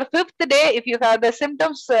 4th or 5th day, if you have the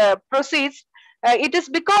symptoms proceeds, it is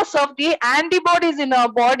because of the antibodies in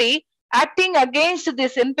our body acting against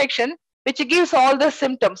this infection, which gives all the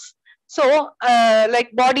symptoms. So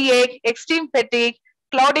like body ache, extreme fatigue,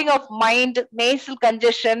 clouding of mind, nasal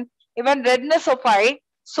congestion, even redness of eye,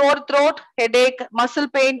 sore throat, headache, muscle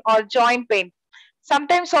pain or joint pain.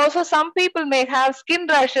 Sometimes also some people may have skin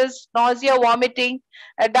rashes, nausea, vomiting.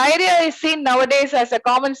 Diarrhea is seen nowadays as a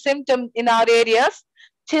common symptom in our areas.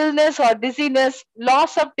 Chillness or dizziness,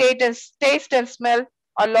 loss of taste and smell,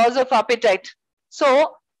 or loss of appetite.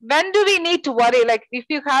 So when do we need to worry? Like if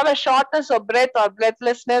you have a shortness of breath or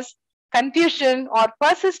breathlessness, confusion or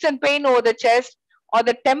persistent pain over the chest, or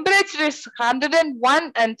the temperature is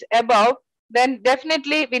 101 and above, then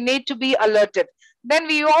definitely we need to be alerted. Then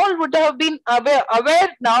we all would have been aware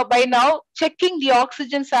now by now, checking the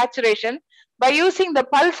oxygen saturation by using the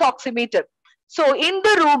pulse oximeter. So in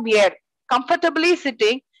the room here, comfortably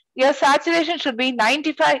sitting, your saturation should be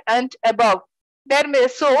 95 and above.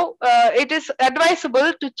 It is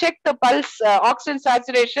advisable to check the pulse oxygen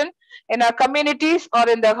saturation in our communities or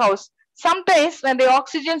in the house. Sometimes when the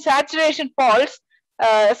oxygen saturation falls,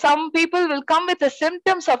 some people will come with the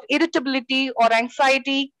symptoms of irritability or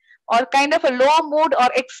anxiety or kind of a low mood or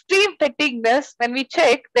extreme fatigueness. When we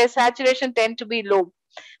check, their saturation tend to be low.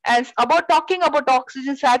 And talking about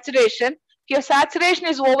oxygen saturation, if your saturation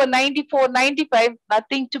is over 94, 95,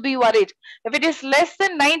 nothing to be worried. If it is less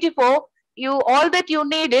than 94, all that you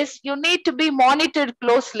need is, you need to be monitored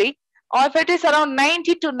closely. Or if it is around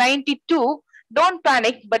 90 to 92, don't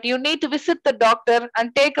panic, but you need to visit the doctor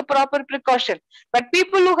and take a proper precaution. But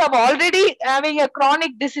people who have already having a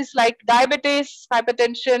chronic disease like diabetes,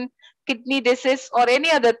 hypertension, kidney disease or any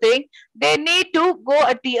other thing, they need to go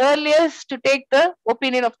at the earliest to take the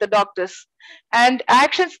opinion of the doctors. And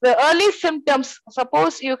actions, the early symptoms,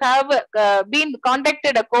 suppose you have been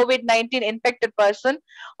contacted a COVID-19 infected person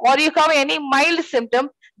or you have any mild symptom,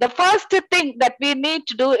 the first thing that we need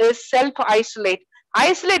to do is self-isolate.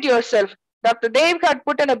 Isolate yourself. Dr. Dave had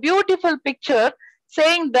put in a beautiful picture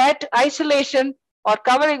saying that isolation or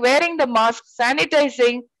wearing the mask,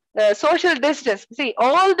 sanitizing, social distance. See,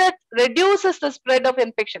 all that reduces the spread of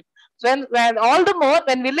infection. So when all the more,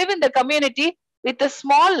 when we live in the community with a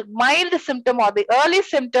small, mild symptom or the early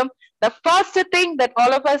symptom, the first thing that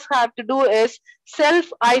all of us have to do is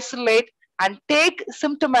self-isolate and take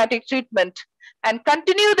symptomatic treatment. And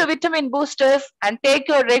continue the vitamin boosters and take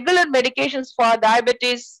your regular medications for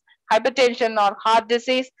diabetes, hypertension or heart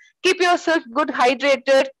disease. Keep yourself good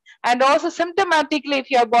hydrated, and also symptomatically if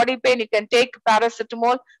you have body pain you can take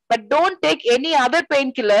paracetamol, but don't take any other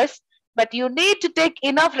painkillers. But you need to take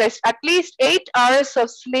enough rest, at least 8 hours of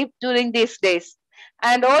sleep during these days.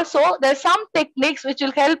 And also there's some techniques which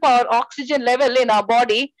will help our oxygen level in our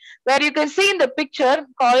body, where you can see in the picture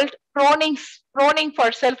called proning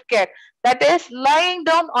for self-care. That is lying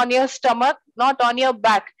down on your stomach, not on your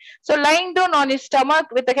back. So lying down on your stomach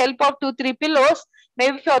with the help of 2-3 pillows,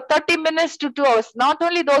 maybe for 30 minutes to 2 hours. Not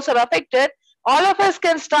only those who are affected, all of us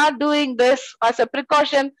can start doing this as a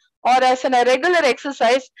precaution or as a regular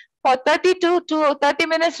exercise for 30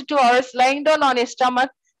 minutes to 2 hours lying down on your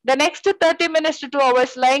stomach. The next 30 minutes to 2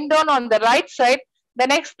 hours lying down on the right side. The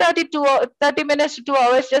next 30 minutes to 2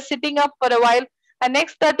 hours just sitting up for a while. And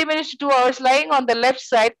next 30 minutes to 2 hours lying on the left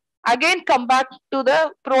side. Again, come back to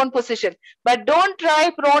the prone position. But don't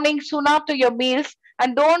try proning soon after your meals,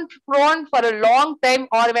 and don't prone for a long time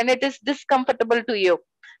or when it is discomfortable to you.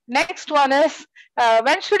 Next one is,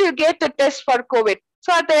 when should you get a test for COVID?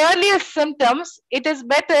 So at the earliest symptoms, it is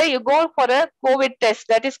better you go for a COVID test.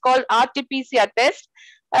 That is called RT-PCR test.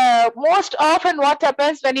 Most often what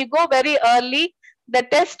happens when you go very early, the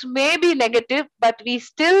test may be negative, but we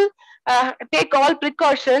still take all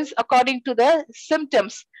precautions according to the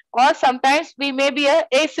symptoms. Or sometimes we may be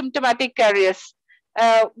asymptomatic carriers.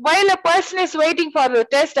 While a person is waiting for the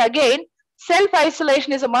test, again,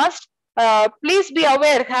 self-isolation is a must. Please be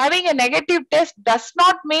aware, having a negative test does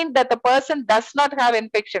not mean that the person does not have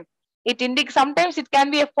infection. It indicates sometimes it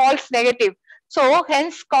can be a false negative. So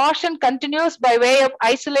hence caution continues by way of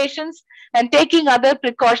isolations and taking other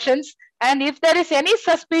precautions. And if there is any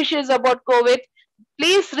suspicious about COVID,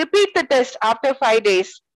 please repeat the test after 5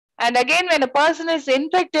 days. And again, when a person is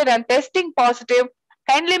infected and testing positive,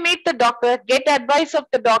 kindly meet the doctor, get advice of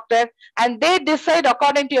the doctor, and they decide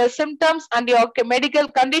according to your symptoms and your medical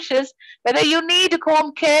conditions whether you need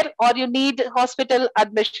home care or you need hospital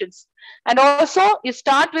admissions. And also, you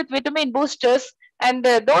start with vitamin boosters, and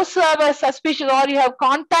those who have a suspicion or you have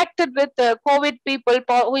contacted with COVID people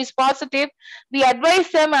who is positive, we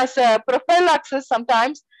advise them as a prophylaxis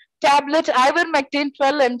sometimes, tablet ivermectin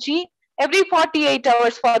 12 mg every 48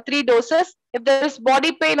 hours for 3 doses. If there is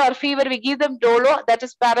body pain or fever, we give them Dolo, that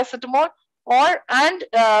is paracetamol, and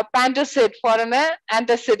Pantocid for an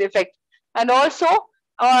antacid effect. And also,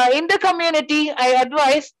 in the community, I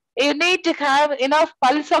advise you need to have enough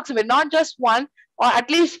pulse oximeter, not just one, or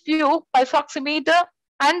at least few pulse oximeter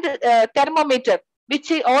and thermometer,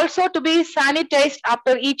 which is also to be sanitized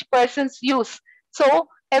after each person's use. So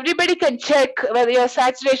everybody can check whether your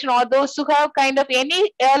saturation, or those who have kind of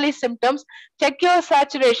any early symptoms, check your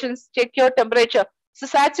saturations, check your temperature. So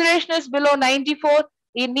saturation is below 94,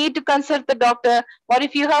 you need to consult the doctor. Or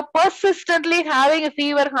if you have persistently having a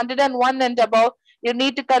fever 101 and above, you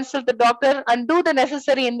need to consult the doctor and do the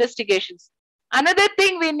necessary investigations. Another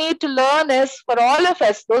thing we need to learn is, for all of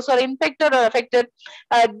us, those who are infected or affected,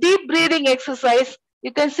 deep breathing exercise.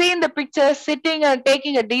 You can see in the picture, sitting and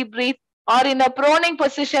taking a deep breath, or in a proning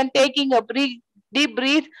position, taking a deep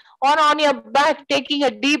breath, or on your back, taking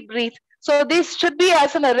a deep breath. So this should be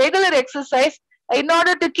as a regular exercise in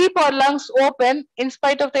order to keep our lungs open in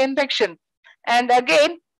spite of the infection. And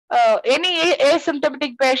again, any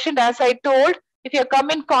asymptomatic patient, as I told, if you come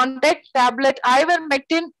in contact, tablet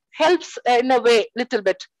ivermectin helps in a way, little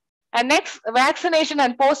bit. And next, vaccination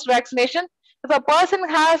and post-vaccination. If a person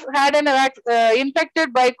has had an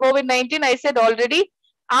infected by COVID-19, I said already,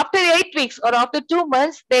 after 8 weeks or after 2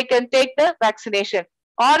 months, they can take the vaccination.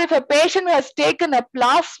 Or if a patient has taken a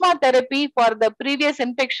plasma therapy for the previous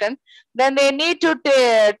infection, then they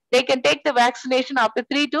can take the vaccination after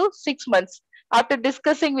 3 to 6 months after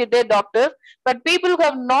discussing with their doctor. But people who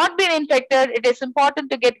have not been infected, it is important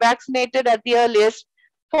to get vaccinated at the earliest.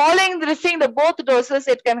 Following receiving the both doses,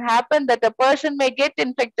 it can happen that a person may get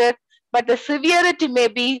infected, but the severity may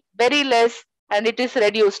be very less and it is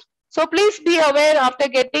reduced. So please be aware, after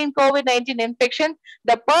getting COVID-19 infection,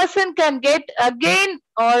 the person can get again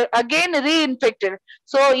reinfected.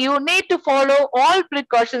 So you need to follow all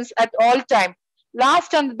precautions at all time.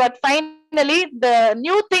 Last but finally, the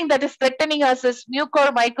new thing that is threatening us is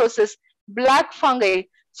mucormycosis, black fungi.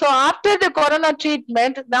 So after the corona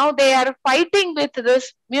treatment, now they are fighting with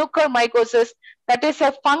this mucormycosis, that is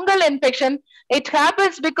a fungal infection. It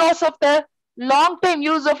happens because of the long-term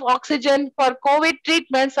use of oxygen for COVID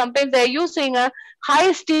treatment. Sometimes they are using a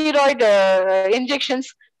high steroid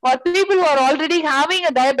injections. For people who are already having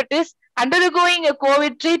a diabetes, undergoing a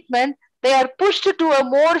COVID treatment, they are pushed to a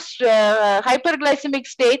more hyperglycemic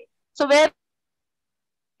state. So where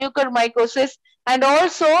mucormycosis, and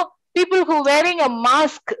also people who wearing a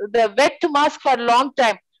mask, the wet mask for a long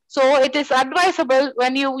time. So it is advisable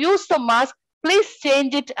when you use the mask, please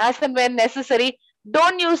change it as and when necessary.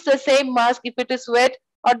 Don't use the same mask if it is wet,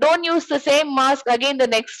 or don't use the same mask again the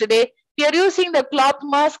next day. If you are using the cloth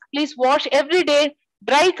mask, please wash every day,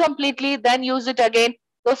 dry completely, then use it again.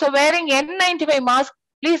 Those are wearing N95 mask,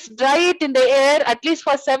 please dry it in the air at least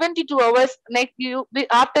for 72 hours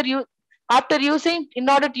after after using in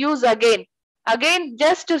order to use again. Again,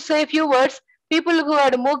 just to say a few words, people who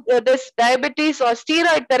had this diabetes or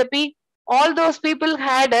steroid therapy, all those people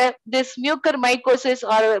had this mucormycosis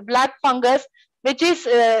or black fungus, which is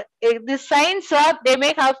the signs are they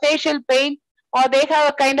may have facial pain, or they have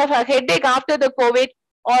a kind of a headache after the COVID,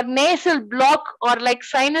 or nasal block, or like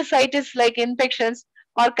sinusitis like infections,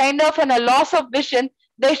 or kind of a loss of vision.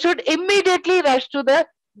 They should immediately rush to the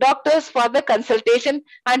doctors for the consultation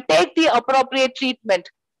and take the appropriate treatment.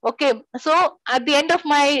 Okay, so at the end of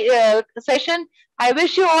my session, I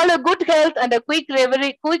wish you all a good health and a quick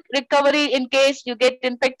recovery in case you get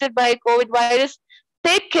infected by COVID virus.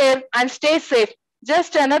 Take care and stay safe.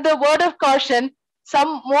 Just another word of caution.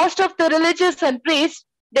 Most of the religious and priests,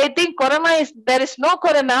 they think there is no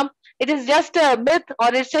corona. It is just a myth,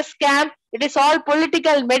 or it's a scam. It is all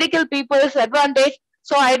political, medical people's advantage.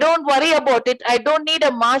 So I don't worry about it. I don't need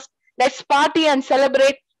a mask. Let's party and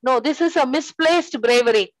celebrate. No, this is a misplaced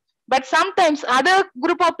bravery. But sometimes other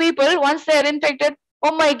group of people, once they are infected,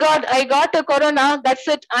 oh my God, I got a corona. That's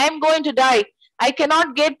it. I am going to die. I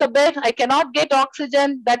cannot get the bed. I cannot get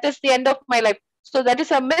oxygen. That is the end of my life. So that is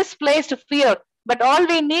a misplaced fear. But all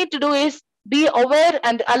we need to do is be aware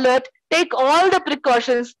and alert. Take all the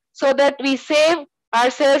precautions so that we save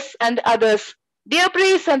ourselves and others. Dear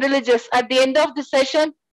priests and religious, at the end of the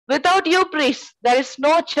session, without you priests, there is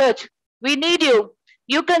no church. We need you.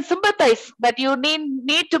 You can sympathize, but you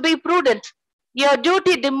need to be prudent. Your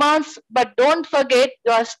duty demands, but don't forget,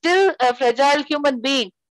 you are still a fragile human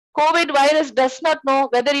being. COVID virus does not know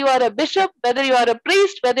whether you are a bishop, whether you are a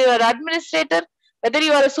priest, whether you are an administrator, whether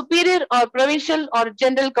you are a superior or provincial or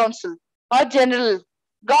general council or general.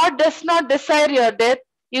 God does not desire your death.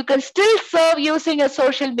 You can still serve using a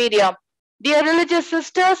social media. Dear religious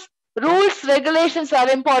sisters, rules, regulations are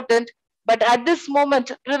important, but at this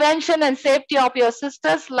moment, prevention and safety of your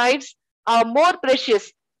sisters' lives are more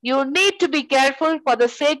precious. You need to be careful for the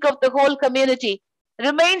sake of the whole community.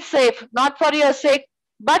 Remain safe, not for your sake,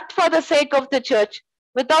 but for the sake of the church.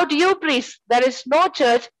 Without you, priests, there is no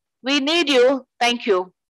church. We need you. Thank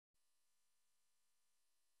you.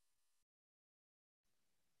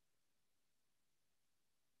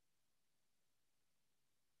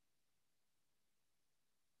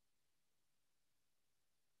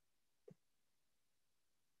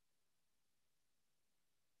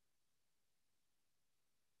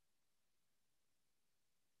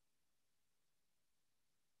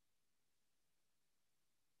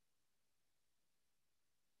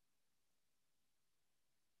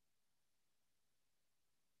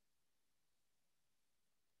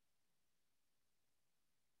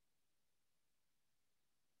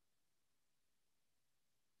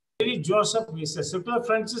 Joseph is a secular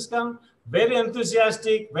Franciscan, very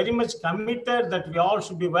enthusiastic, very much committed that we all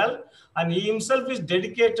should be well. And he himself is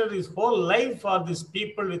dedicated his whole life for these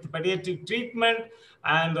people with pediatric treatment.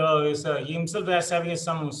 And he himself is having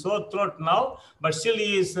some sore throat now, but still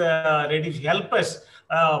he is ready to help us.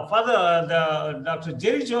 Dr.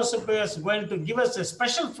 Jerry Joseph is going to give us a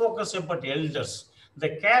special focus about elders.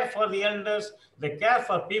 The care for the elders, the care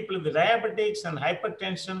for people with diabetics and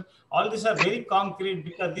hypertension, all these are very concrete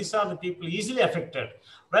because these are the people easily affected.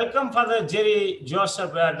 Welcome, Father Jerry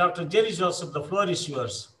Joseph, Dr. Jerry Joseph, the floor is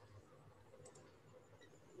yours.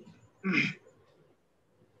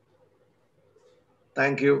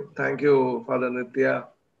 Thank you, Father Nitya,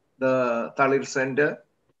 the Talir Center.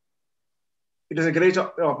 It is a great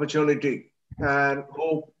opportunity and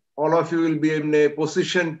hope all of you will be in a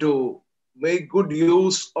position to make good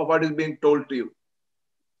use of what is being told to you.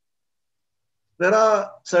 There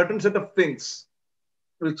are certain set of things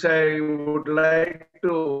which I would like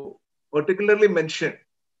to particularly mention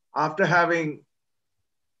after having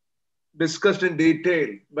discussed in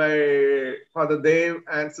detail by Father Dev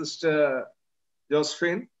and Sister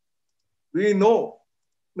Josephine. We know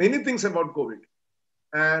many things about COVID,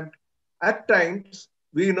 and at times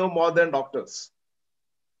we know more than doctors.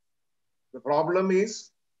 The problem is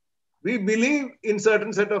we believe in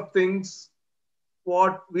certain set of things,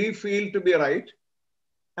 what we feel to be right,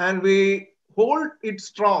 and we hold it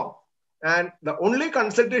strong. And the only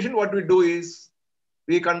consultation what we do is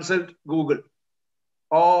we consult Google,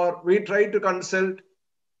 or we try to consult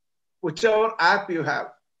whichever app you have.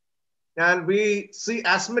 And we see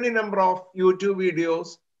as many number of YouTube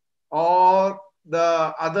videos or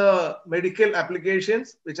the other medical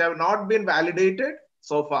applications which have not been validated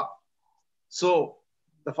so far. So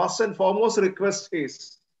the first and foremost request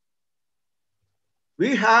is,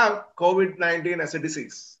 we have COVID-19 as a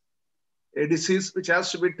disease which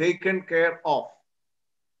has to be taken care of,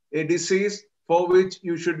 a disease for which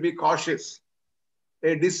you should be cautious,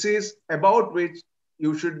 a disease about which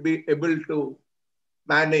you should be able to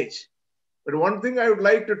manage. But one thing I would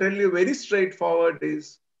like to tell you very straightforward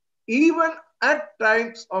is, even at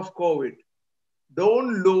times of COVID,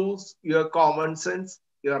 don't lose your common sense,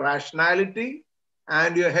 your rationality,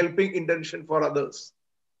 and your helping intention for others.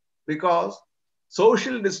 Because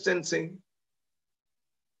social distancing,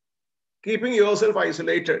 keeping yourself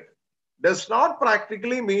isolated, does not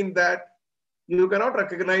practically mean that you cannot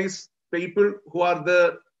recognize people who are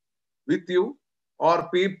there with you or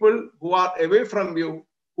people who are away from you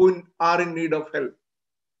who are in need of help.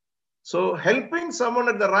 So helping someone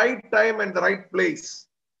at the right time and the right place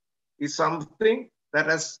is something that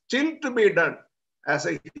has still to be done as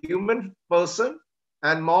a human person,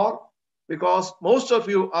 and more because most of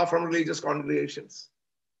you are from religious congregations.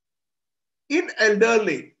 In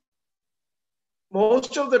elderly,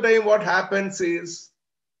 most of the time what happens is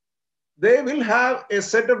they will have a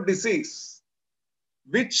set of disease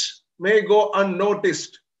which may go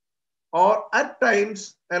unnoticed, or at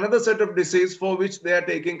times another set of disease for which they are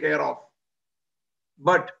taking care of.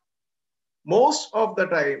 But most of the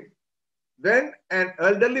time, when an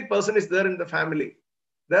elderly person is there in the family,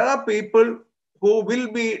 there are people who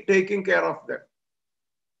will be taking care of them.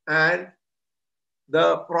 And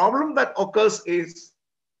the problem that occurs is,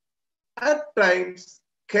 at times,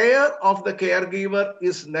 care of the caregiver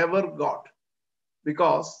is never got,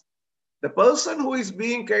 because the person who is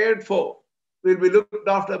being cared for will be looked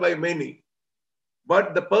after by many.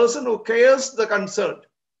 But the person who cares the concerned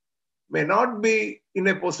may not be in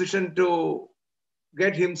a position to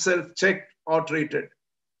get himself checked or treated.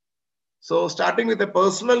 So starting with a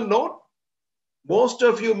personal note, most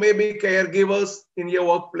of you may be caregivers in your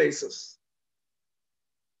workplaces.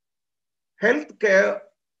 Healthcare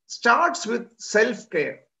starts with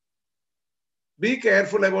self-care. Be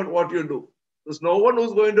careful about what you do. There's no one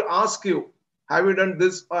who's going to ask you, have you done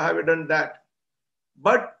this or have you done that?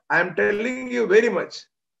 But I'm telling you very much,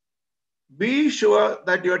 be sure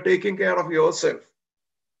that you are taking care of yourself.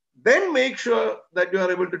 Then make sure that you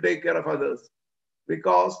are able to take care of others.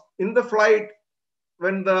 Because in the flight,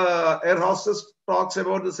 when the air hostess talks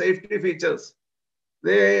about the safety features,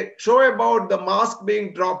 they show about the mask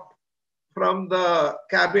being dropped from the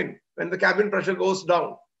cabin when the cabin pressure goes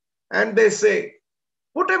down. And they say,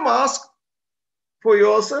 put a mask for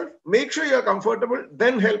yourself, make sure you're comfortable,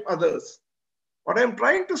 then help others. What I'm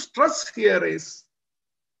trying to stress here is,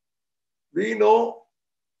 we know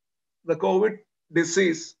the COVID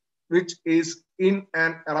disease which is in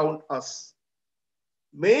and around us.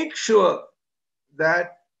 Make sure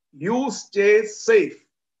that you stay safe,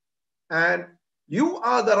 and you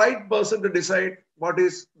are the right person to decide what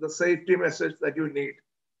is the safety message that you need.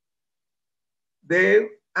 Dave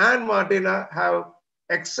and Martina have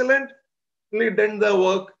excellently done the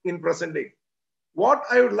work in presenting. What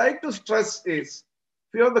I would like to stress is,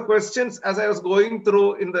 few of the questions as I was going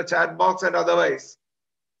through in the chat box and otherwise.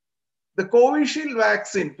 The Covishield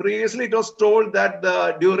vaccine, previously it was told that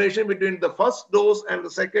the duration between the first dose and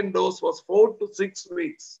the second dose was 4 to 6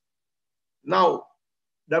 weeks. Now,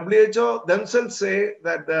 WHO themselves say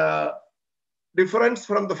that the difference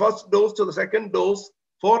from the first dose to the second dose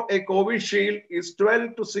for a Covishield is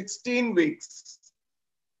 12 to 16 weeks.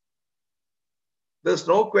 There's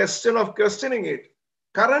no question of questioning it.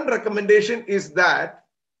 Current recommendation is that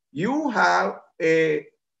you have a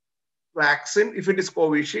vaccine, if it is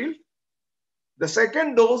Covishield, the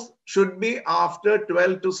second dose should be after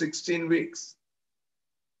 12 to 16 weeks.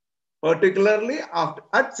 Particularly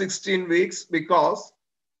at 16 weeks, because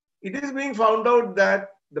it is being found out that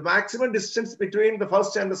the maximum distance between the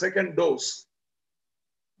first and the second dose,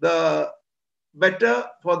 the better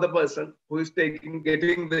for the person who is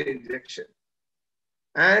getting the injection.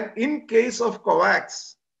 And in case of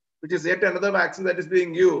COVAX, which is yet another vaccine that is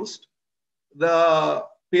being used, the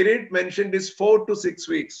period mentioned is 4 to 6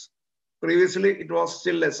 weeks. Previously, it was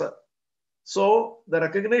still lesser. So the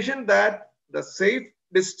recognition that the safe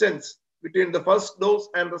distance between the first dose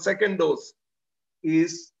and the second dose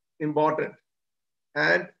is important.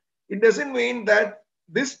 And it doesn't mean that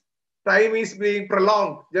this time is being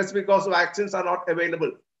prolonged just because vaccines are not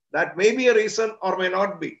available. That may be a reason or may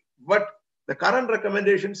not be, but the current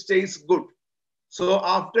recommendation stays good. So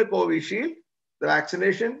after Covishield, the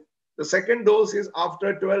vaccination, the second dose is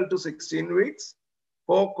after 12 to 16 weeks.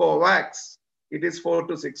 For COVAX, it is 4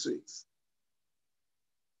 to 6 weeks.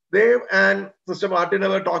 Dave and Sister Martina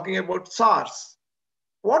were talking about SARS.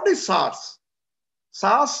 What is SARS?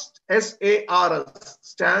 SARS, S-A-R-S,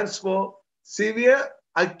 stands for Severe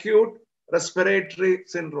Acute Respiratory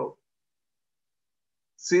Syndrome.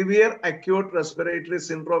 Severe Acute Respiratory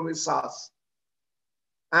Syndrome is SARS.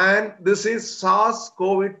 And this is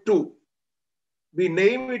SARS-CoV-2. we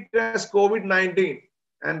name it as COVID-19,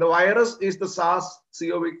 and the virus is the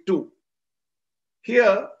SARS-CoV-2.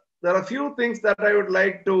 Here, there are a few things that I would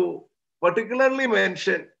like to particularly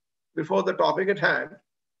mention before the topic at hand.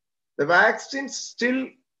 The vaccine still,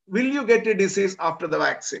 will you get a disease after the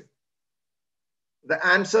vaccine? The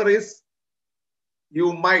answer is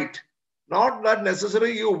you might. Not that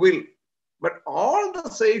necessarily you will, but all the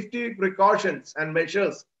safety precautions and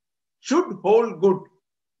measures should hold good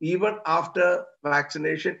even after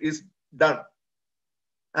vaccination is done.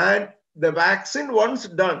 And the vaccine once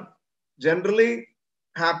done generally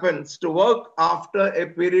happens to work after a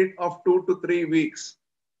period of 2 to 3 weeks.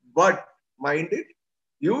 But mind it,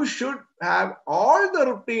 you should have all the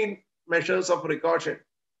routine measures of precaution,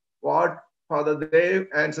 what Father Dev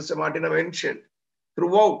and Sister Martina mentioned,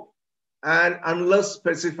 throughout. And unless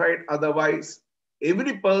specified otherwise,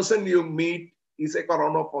 every person you meet is a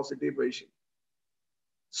corona positive patient.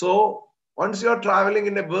 So once you're traveling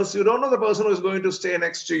in a bus, you don't know the person who is going to stay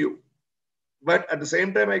next to you. But at the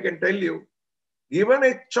same time, I can tell you, given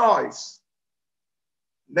a choice,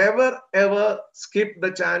 never ever skip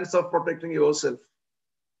the chance of protecting yourself.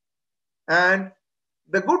 And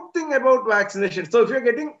the good thing about vaccination, so if you're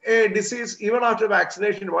getting a disease even after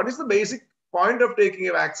vaccination, what is the basic point of taking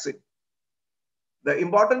a vaccine? The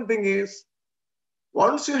important thing is,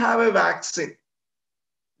 once you have a vaccine,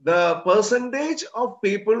 the percentage of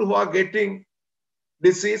people who are getting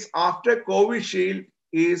disease after Covishield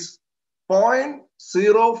is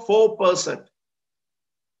 0.04%,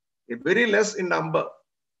 a very less in number.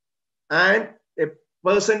 And a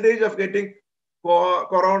percentage of getting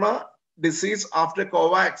corona disease after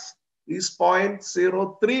COVAX is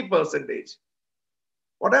 0.03%.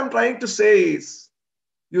 What I'm trying to say is,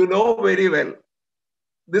 you know very well,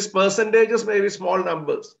 these percentages may be small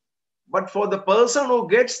numbers, but for the person who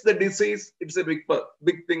gets the disease, it's a big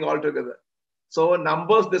thing altogether. So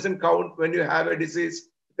numbers doesn't count when you have a disease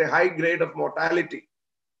with a high grade of mortality.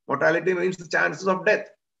 Mortality means the chances of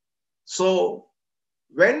death. So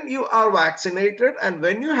when you are vaccinated and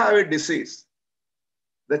when you have a disease,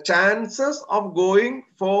 the chances of going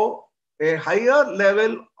for a higher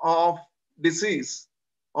level of disease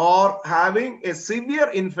or having a severe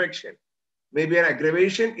infection, maybe an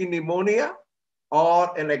aggravation in pneumonia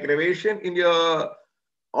or an aggravation in your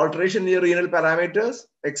alteration in your renal parameters,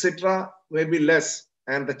 etc., may be less.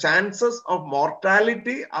 And the chances of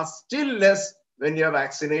mortality are still less when you are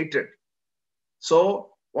vaccinated. So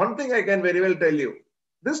one thing I can very well tell you,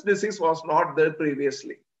 this disease was not there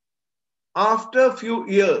previously. After a few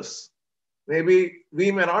years, maybe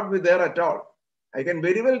we may not be there at all. I can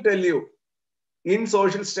very well tell you, in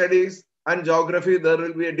social studies and geography, there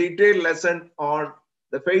will be a detailed lesson on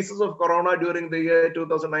the phases of corona during the year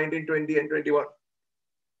 2019, 20, and 21,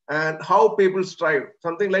 and how people strive.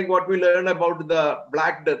 Something like what we learned about the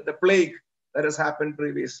Black Death, the plague that has happened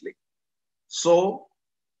previously. So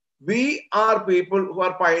we are people who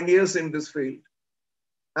are pioneers in this field,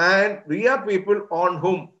 and we are people on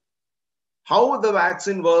whom how the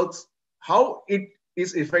vaccine works, how it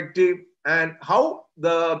is effective, and how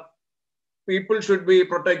the people should be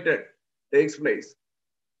protected takes place.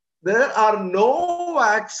 There are no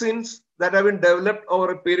vaccines that have been developed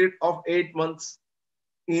over a period of 8 months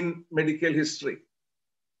in medical history.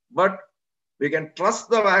 But we can trust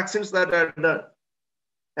the vaccines that are done.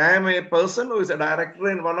 I am a person who is a director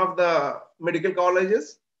in one of the medical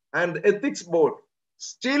colleges and the ethics board.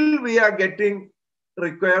 Still, we are getting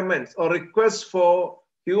requirements or requests for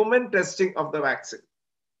human testing of the vaccine.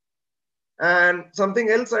 And something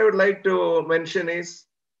else I would like to mention is,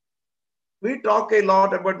 we talk a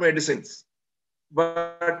lot about medicines,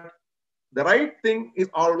 but the right thing is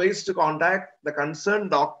always to contact the concerned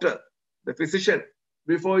doctor, the physician,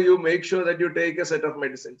 before you make sure that you take a set of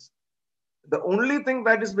medicines. The only thing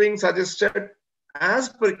that is being suggested as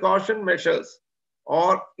precaution measures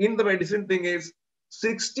or in the medicine thing is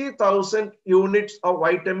 60,000 units of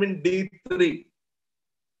vitamin D3,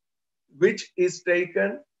 which is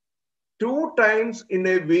taken 2 times in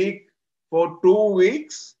a week for 2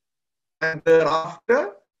 weeks, and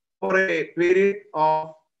thereafter for a period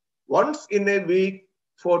of once in a week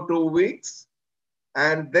for 2 weeks,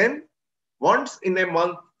 and then once in a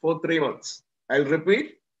month for 3 months. I'll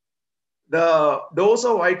repeat. The dose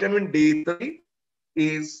of vitamin D3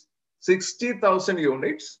 is 60,000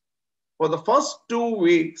 units. For the first 2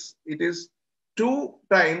 weeks, it is 2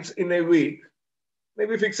 times in a week,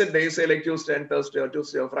 maybe fixed days, say like Tuesday and Thursday or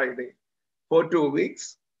Tuesday or Friday, for 2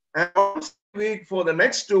 weeks, and once a week for the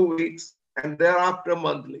next 2 weeks, and thereafter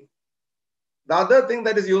monthly. The other thing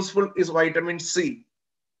that is useful is vitamin C.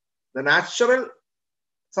 The natural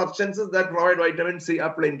substances that provide vitamin C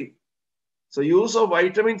are plenty. So use of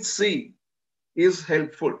vitamin C is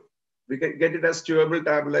helpful. We can get it as chewable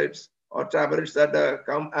tablets or tablets that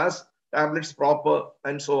come as tablets proper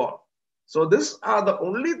and so on. So these are the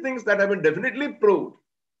only things that have been definitely proved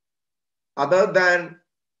other than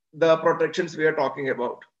the protections we are talking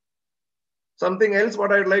about. Something else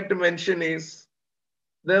what I'd like to mention is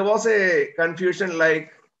there was a confusion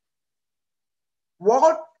like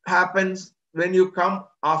what happens when you come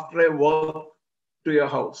after a work to your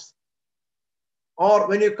house or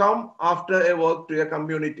when you come after a work to your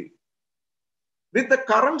community. With the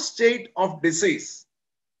current state of disease,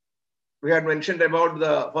 we had mentioned about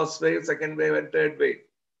the first wave, second wave, and third wave.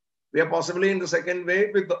 We are possibly in the second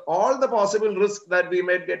wave with all the possible risks that we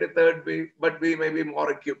may get a third wave, but we may be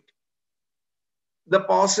more acute. The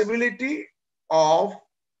possibility of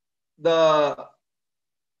the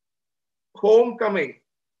homecoming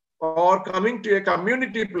or coming to a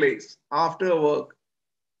community place after work,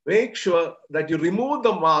 make sure that you remove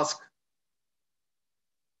the mask,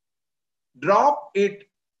 drop it,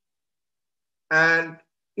 and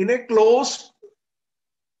in a closed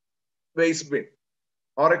waste bin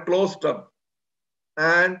or a closed tub,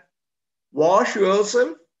 and wash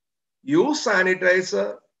yourself, use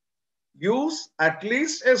sanitizer, use at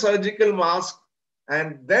least a surgical mask,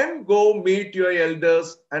 and then go meet your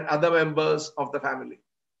elders and other members of the family.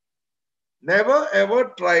 Never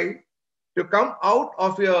ever try to come out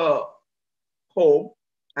of your home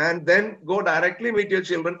and then go directly meet your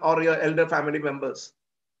children or your elder family members,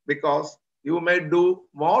 because you may do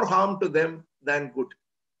more harm to them than good.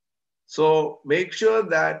 So make sure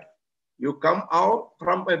that you come out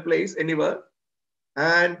from a place anywhere,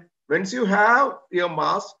 and once you have your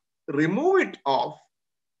mask, remove it off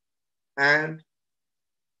and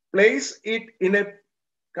place it in a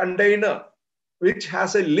container which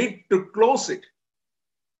has a lid to close it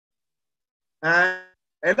and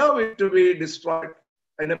allow it to be destroyed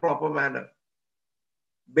in a proper manner.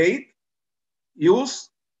 Bathe, use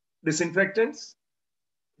disinfectants,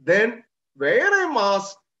 then wear a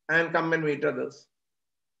mask and come and meet others.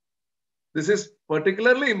 This is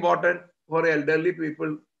particularly important for elderly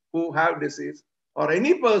people who have disease or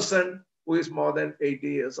any person who is more than 80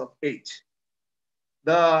 years of age.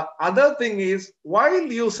 The other thing is, while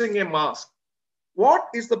using a mask, what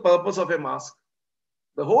is the purpose of a mask?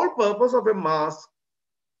 The whole purpose of a mask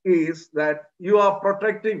is that you are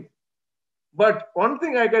protecting. But one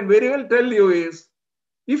thing I can very well tell you is,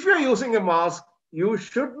 if you're using a mask, you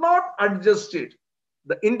should not adjust it.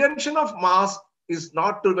 The intention of mask is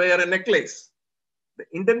not to wear a necklace. The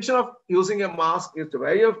intention of using a mask is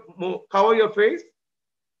to cover your face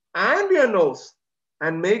and your nose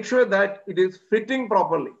and make sure that it is fitting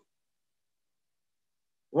properly.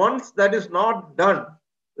 Once that is not done,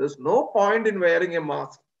 there's no point in wearing a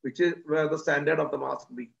mask, which is where the standard of the mask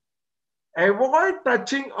be. Avoid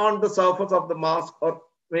touching on the surface of the mask or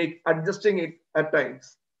adjusting it at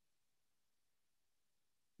times.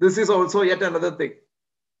 This is also yet another thing,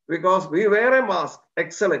 because we wear a mask,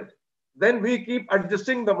 excellent. Then we keep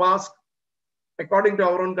adjusting the mask according to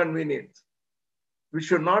our own convenience, which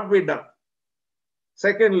should not be done.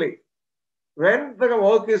 Secondly, when the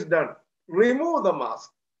work is done, remove the mask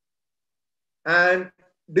and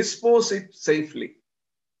dispose it safely.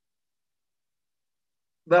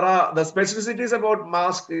 There are the specificities about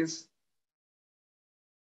mask is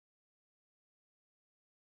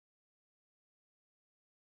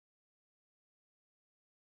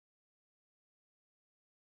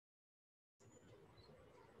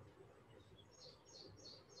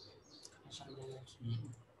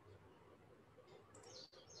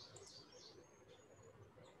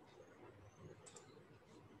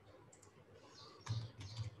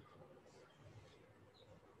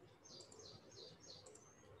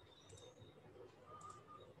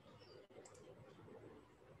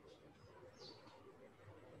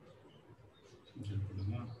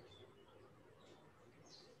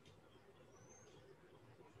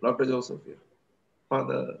Dr. Joseph here.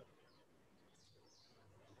 Father.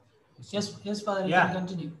 Yes, Father, you Yeah. can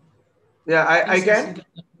continue. Yeah, I Yes, can? yes, you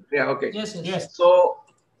can. Yeah, okay. Yes. So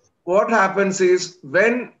what happens is,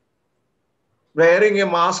 when wearing a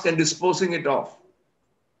mask and disposing it off,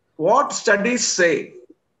 what studies say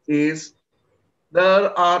is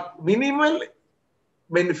there are minimal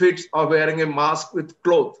benefits of wearing a mask with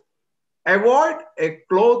cloth. Avoid a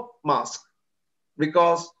cloth mask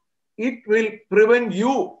because it will prevent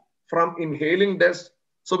you from inhaling dust.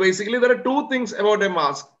 So basically there are two things about a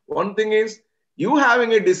mask. One thing is you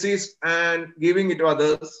having a disease and giving it to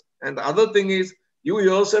others. And the other thing is you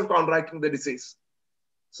yourself contracting the disease.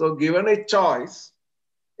 So given a choice,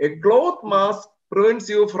 a cloth mask prevents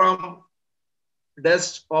you from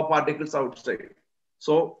dust or particles outside.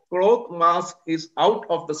 So cloth mask is out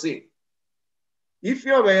of the scene. If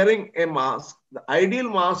you're wearing a mask, the ideal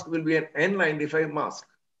mask will be an N95 mask.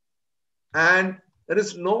 And there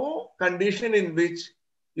is no condition in which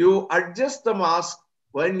you adjust the mask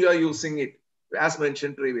when you are using it, as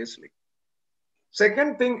mentioned previously.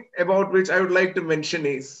 Second thing about which I would like to mention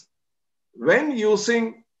is, when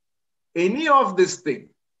using any of this thing,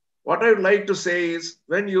 what I would like to say is,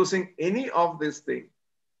 when using any of this thing,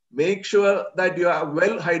 make sure that you are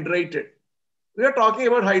well hydrated. We are talking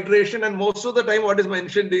about hydration, and most of the time what is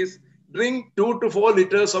mentioned is drink 2 to 4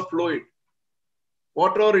 liters of fluid,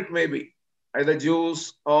 whatever it may be, either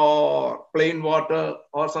juice or plain water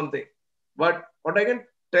or something. But what I can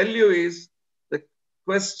tell you is, the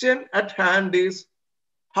question at hand is,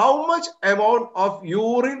 how much amount of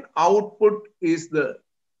urine output is there?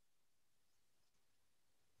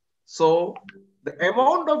 So the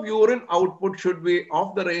amount of urine output should be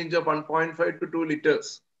of the range of 1.5 to 2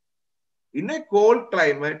 liters. In a cold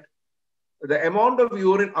climate, the amount of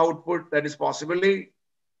urine output that is possibly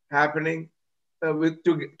happening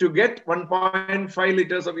to get 1.5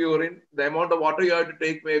 liters of urine, the amount of water you have to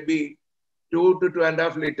take may be 2 to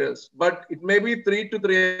 2.5 liters, but it may be 3 to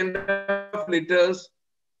 3.5 liters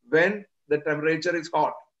when the temperature is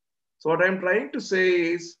hot. So what I'm trying to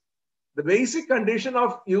say is, the basic condition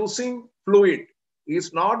of using fluid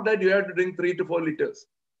is not that you have to drink 3 to 4 liters.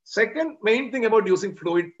 Second main thing about using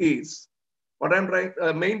fluid is,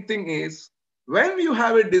 main thing is, when you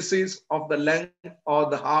have a disease of the lung or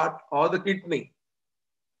the heart or the kidney,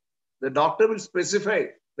 the doctor will specify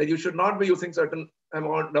that you should not be using certain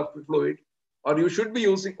amount of fluid, or you should be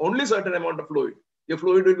using only certain amount of fluid. Your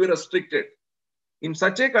fluid will be restricted. In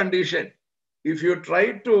such a condition, if you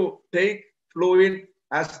try to take fluid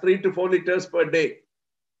as 3 to 4 liters per day,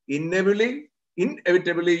 inevitably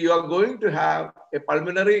you are going to have a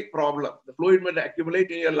pulmonary problem. The fluid will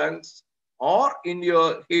accumulate in your lungs or in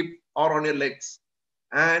your hip or on your legs.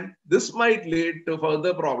 And this might lead to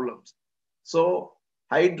further problems. So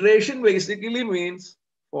hydration basically means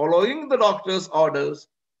following the doctor's orders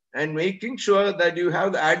and making sure that you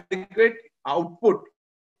have the adequate output.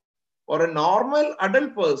 For a normal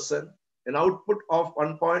adult person, an output of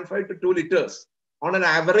 1.5 to 2 liters on an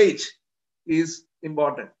average is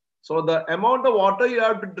important. So the amount of water you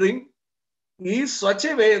have to drink is such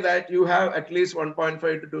a way that you have at least 1.5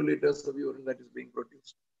 to 2 liters of urine that is being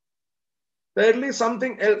produced. Thirdly,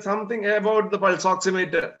 something about the pulse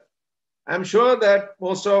oximeter. I'm sure that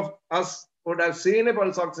most of us would have seen a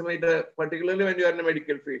pulse oximeter, particularly when you are in the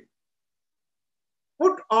medical field.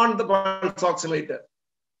 Put on the pulse oximeter.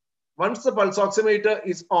 Once the pulse oximeter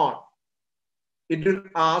is on, it will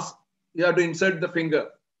ask, you have to insert the finger.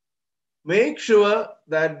 Make sure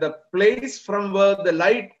that the place from where the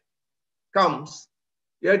light comes,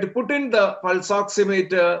 you have to put in the pulse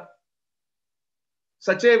oximeter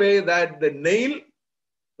such a way that the nail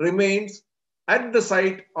remains at the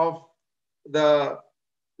site of the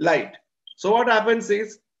light. So what happens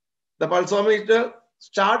is, the pulsometer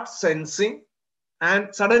starts sensing,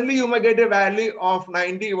 and suddenly you may get a value of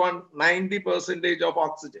 90% of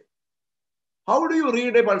oxygen. How do you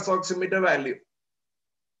read a pulse oximeter value?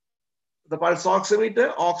 The pulse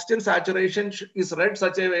oximeter oxygen saturation is read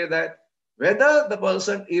such a way that whether the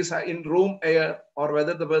person is in room air or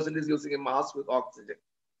whether the person is using a mask with oxygen.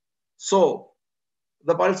 So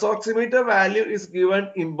the pulse oximeter value is given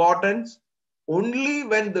importance only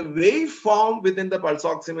when the waveform within the pulse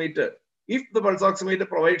oximeter, if the pulse oximeter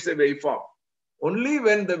provides a waveform, only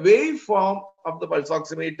when the waveform of the pulse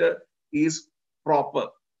oximeter is proper.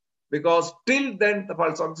 Because till then the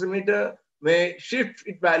pulse oximeter may shift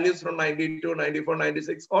its values from 92, 94,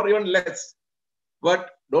 96 or even less.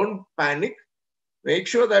 But don't panic. Make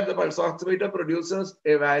sure that the pulse oximeter produces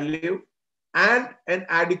a value and an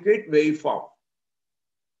adequate waveform.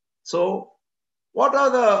 So what are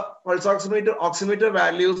the pulse oximeter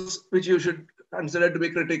values which you should consider to be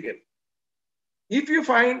critical? If you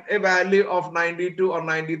find a value of 92 or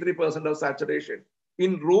 93% of saturation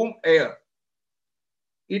in room air,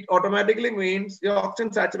 it automatically means your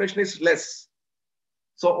oxygen saturation is less.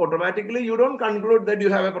 So automatically you don't conclude that you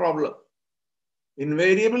have a problem.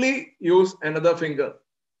 Invariably use another finger.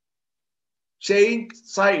 Change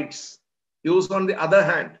sides, use on the other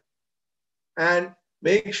hand, and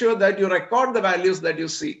make sure that you record the values that you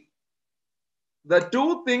see. The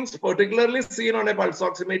two things particularly seen on a pulse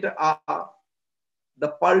oximeter are the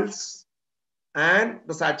pulse and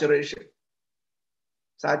the saturation.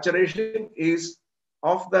 Saturation is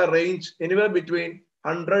of the range anywhere between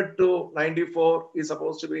 100 to 94 is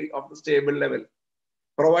supposed to be of the stable level,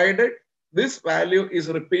 provided this value is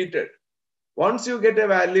repeated. Once you get a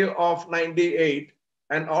value of 98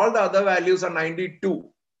 and all the other values are 92,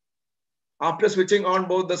 after switching on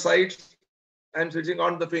both the sides and switching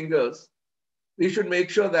on the fingers, we should make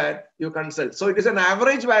sure that you consult. So it is an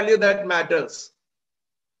average value that matters.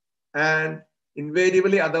 And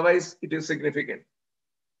invariably, otherwise, it is significant.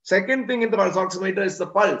 Second thing in the pulse oximeter is the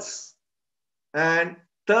pulse. And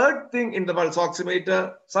third thing in the pulse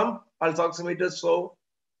oximeter, some pulse oximeters show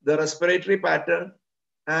the respiratory pattern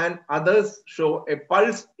and others show a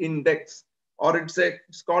pulse index, or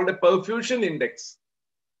it's called a perfusion index.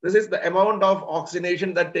 This is the amount of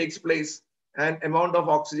oxygenation that takes place and amount of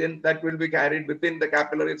oxygen that will be carried within the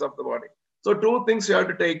capillaries of the body. So two things you have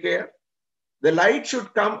to take care. The light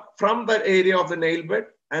should come from the area of the nail bed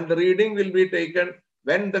and the reading will be taken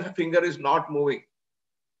when the finger is not moving.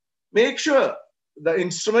 Make sure the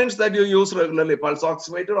instruments that you use regularly, pulse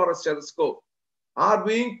oximeter or a stethoscope, are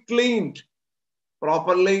being cleaned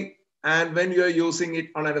properly and when you are using it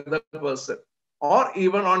on another person or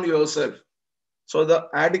even on yourself. So the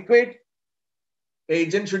adequate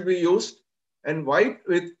agent should be used and wiped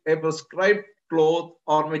with a prescribed cloth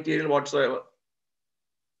or material whatsoever.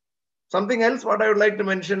 Something else what I would like to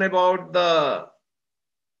mention about the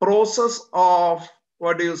process of,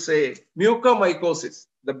 mucormycosis,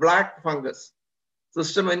 the black fungus.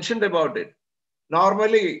 Sister mentioned about it.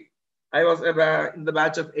 Normally, I was in the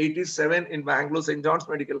batch of 87 in Bangalore, St. John's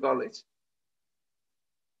Medical College.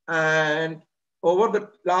 And over the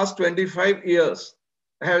last 25 years,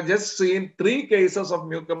 I have just seen 3 cases of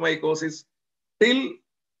mucormycosis till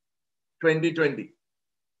 2020.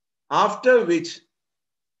 After which,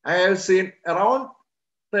 I have seen around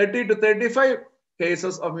 30 to 35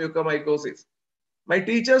 cases of mucormycosis. My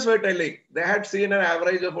teachers were telling they had seen an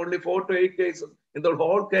average of only 4 to 8 cases in the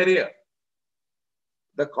whole career.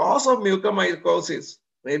 The cause of mucormycosis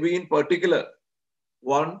may be in particular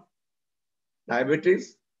 1,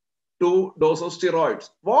 diabetes, 2, dose of steroids.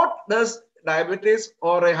 What does diabetes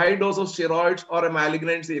or a high dose of steroids or a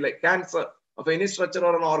malignancy like cancer of any structure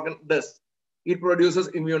or an organ does? It produces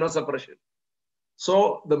immunosuppression.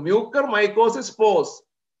 So the mucormycosis spores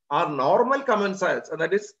are normal common cells, and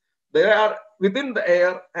that is they are within the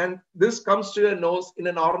air, and this comes to your nose in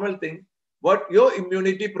a normal thing, but your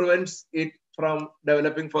immunity prevents it from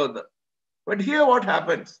developing further. But here what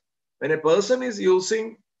happens? When a person is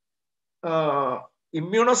using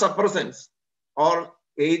immunosuppressants or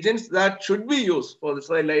agents that should be used for this,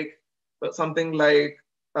 like something like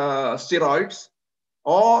steroids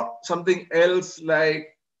or something else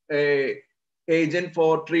like a agent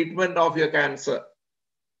for treatment of your cancer,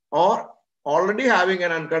 or already having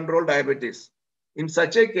an uncontrolled diabetes. In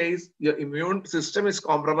such a case, your immune system is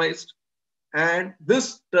compromised and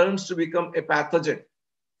this turns to become a pathogen,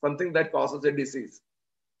 something that causes a disease.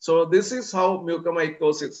 So this is how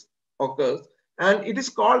mucormycosis occurs, and it is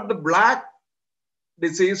called the black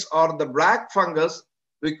disease or the black fungus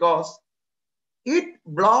because it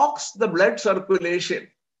blocks the blood circulation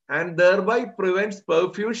and thereby prevents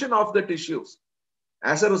perfusion of the tissues,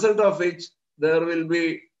 as a result of which there will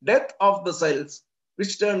be death of the cells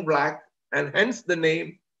which turn black, and hence the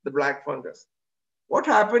name the black fungus. What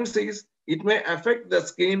happens is it may affect the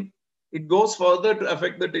skin, it goes further to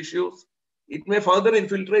affect the tissues, it may further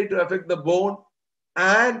infiltrate to affect the bone,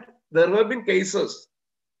 and there have been cases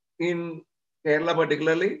in Kerala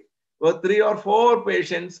particularly where 3 or 4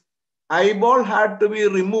 patients, eyeball had to be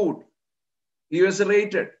removed,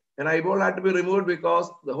 eviscerated. An eyeball had to be removed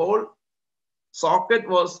because the whole socket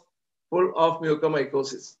was full of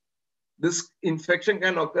mucormycosis. This infection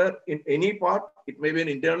can occur in any part. It may be an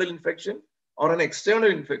internal infection or an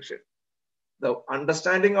external infection. The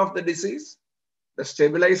understanding of the disease, the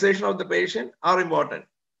stabilization of the patient are important.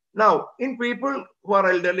 Now, in people who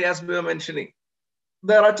are elderly, as we were mentioning,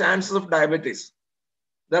 there are chances of diabetes.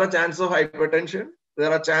 There are chances of hypertension.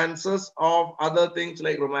 There are chances of other things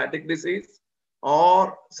like rheumatic disease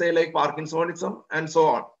or say like Parkinsonism and so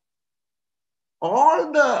on.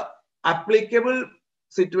 All the applicable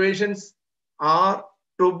situations are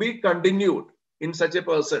to be continued in such a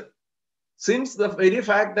person. Since the very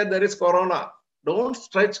fact that there is corona, don't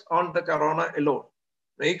stretch on the corona alone.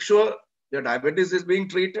 Make sure your diabetes is being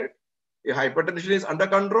treated, your hypertension is under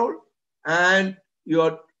control, and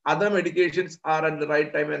your other medications are at the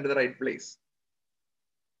right time and the right place.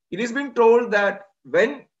 It is being told that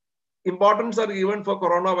when importance are given for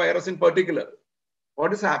coronavirus in particular,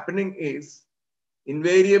 what is happening is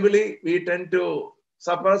invariably we tend to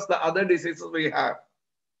suppress the other diseases we have,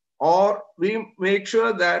 or we make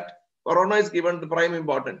sure that corona is given the prime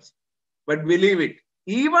importance. But believe it,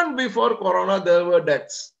 even before corona, there were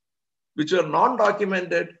deaths which were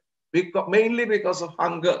non-documented mainly because of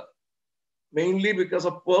hunger. mainly because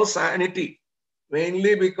of poor sanity,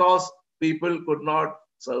 mainly because people could not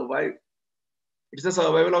survive. It's the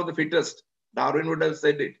survival of the fittest. Darwin would have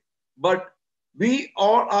said it. But we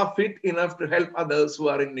all are fit enough to help others who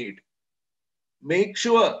are in need. Make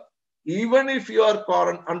sure, even if you are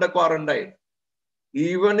under quarantine,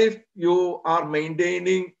 even if you are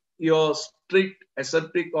maintaining your strict,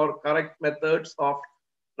 aseptic, or correct methods of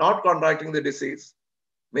not contracting the disease,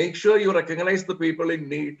 make sure you recognize the people in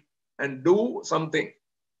need and do something.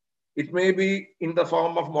 It may be in the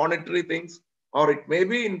form of monetary things, or it may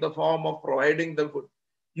be in the form of providing them food.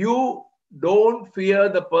 You don't fear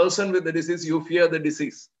the person with the disease, you fear the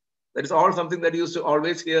disease. That is all something that you used to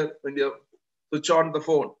always hear when you switch on the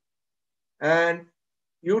phone. And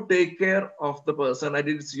you take care of the person, and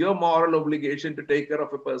it's your moral obligation to take care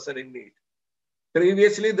of a person in need.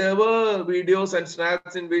 Previously, there were videos and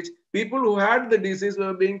snaps in which people who had the disease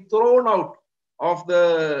were being thrown out of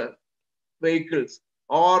the vehicles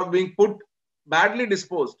or being put badly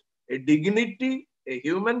disposed. A dignity, a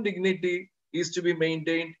human dignity is to be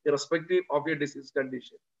maintained irrespective of your disease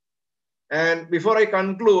condition. And before I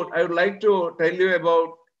conclude, I would like to tell you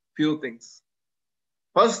about few things.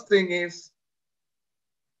 First thing is,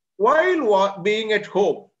 while being at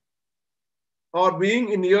home or being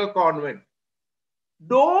in your convent,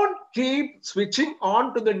 don't keep switching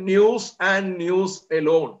on to the news and news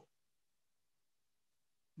alone.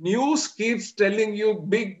 News keeps telling you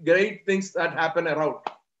big, great things that happen around.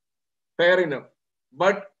 Fair enough.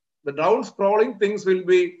 But the down scrolling things will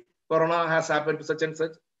be, Corona has happened to such and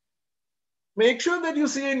such. Make sure that you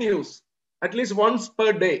see a news at least once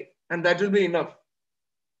per day, and that will be enough.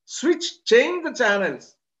 Change the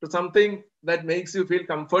channels to something that makes you feel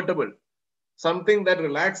comfortable, something that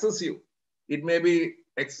relaxes you. It may be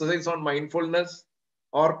exercise on mindfulness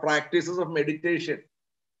or practices of meditation.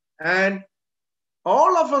 And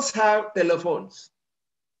all of us have telephones.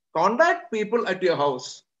 Contact people at your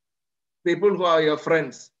house, people who are your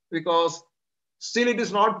friends, because still it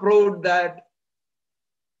is not proved that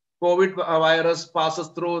COVID virus passes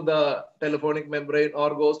through the telephonic membrane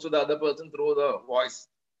or goes to the other person through the voice.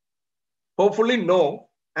 Hopefully no,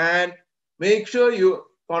 and make sure you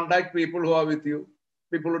contact people who are with you,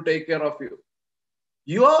 people who take care of you.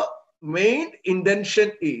 Your main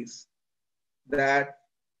intention is that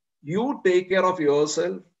you take care of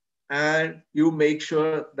yourself and you make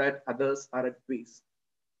sure that others are at peace.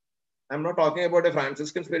 I'm not talking about a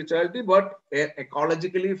Franciscan spirituality, but an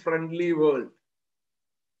ecologically friendly world.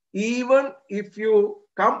 Even if you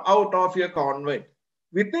come out of your convent,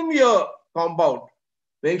 within your compound,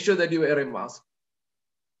 make sure that you wear a mask.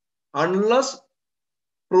 Unless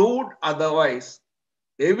proved otherwise,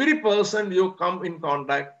 every person you come in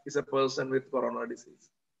contact is a person with corona disease.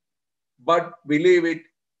 But believe it,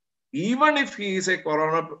 even if he is a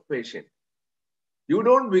corona patient, you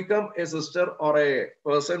don't become a sister or a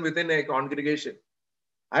person within a congregation.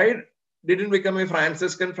 I didn't become a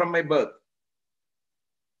Franciscan from my birth.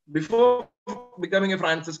 Before becoming a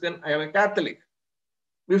Franciscan, I am a Catholic.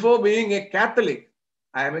 Before being a Catholic,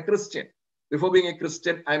 I am a Christian. Before being a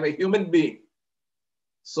Christian, I am a human being.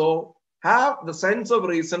 So have the sense of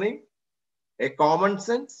reasoning, a common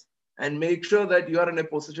sense, and make sure that you are in a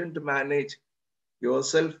position to manage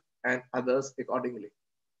yourself and others accordingly.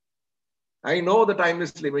 I know the time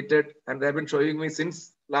is limited, and they have been showing me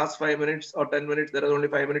since last 5 minutes or 10 minutes, there are only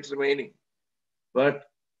 5 minutes remaining. But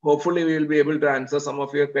hopefully we will be able to answer some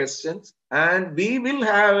of your questions. And we will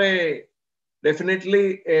have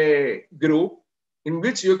definitely a group in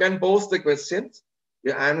which you can post the questions.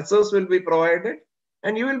 Your answers will be provided,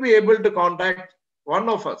 and you will be able to contact one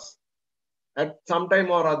of us at some time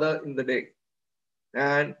or other in the day.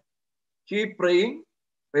 And keep praying.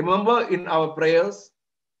 Remember in our prayers,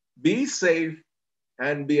 be safe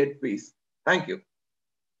and be at peace. Thank you.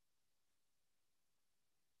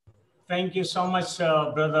 Thank you so much,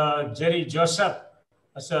 Brother Jerry Joseph.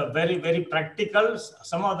 That's a very, very practical.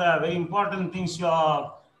 Some of the very important things they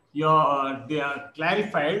are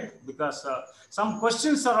clarified, because some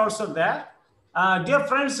questions are also there. Dear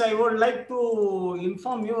friends, I would like to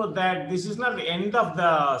inform you that this is not the end of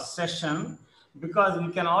the session, because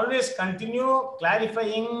we can always continue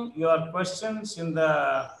clarifying your questions in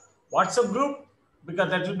the WhatsApp group, because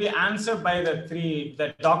that will be answered by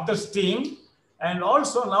the doctors team. And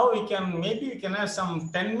also now we can have some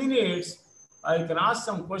 10 minutes. You can ask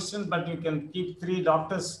some questions, but you can keep 3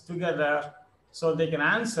 doctors together so they can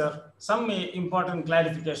answer some important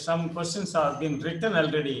clarification. Some questions have been written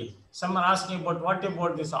already. Some are asking about what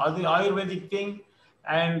about this Ayurvedic thing,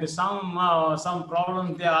 and some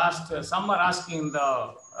problems they asked. Some are asking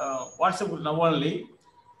the WhatsApp now only.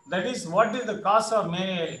 That is, what is the cause of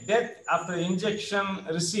death after injection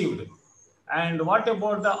received? And what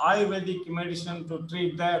about the Ayurvedic medicine to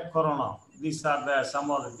treat the corona? These are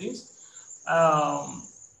some of the things.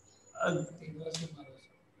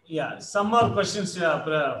 Yeah, some more questions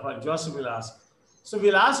for Joseph will ask. So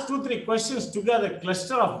we'll ask 2-3 questions together,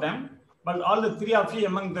 cluster of them, but all the 3 of you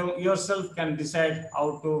among them yourself can decide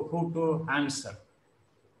who to answer.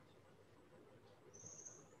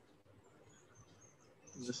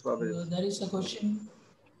 There is a question.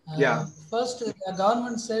 Yeah. First, the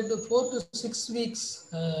government said 4 to 6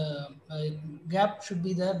 weeks gap should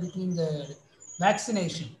be there between the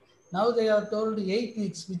vaccination. Now they are told 8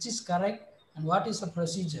 weeks, which is correct, and what is the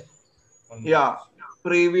procedure? Yeah,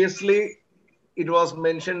 previously it was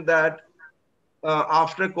mentioned that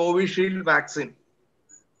after COVID vaccine,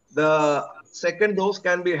 the second dose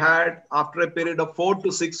can be had after a period of 4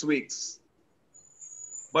 to 6 weeks.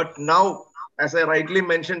 But now, as I rightly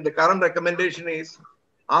mentioned, the current recommendation is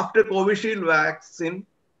after COVID vaccine,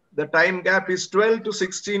 the time gap is 12 to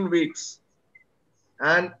 16 weeks.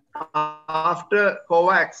 And after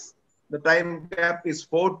COVAX, the time gap is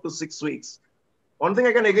 4 to 6 weeks. One thing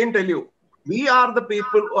I can again tell you, we are the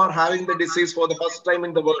people who are having the disease for the first time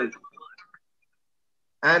in the world.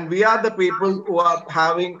 And we are the people who are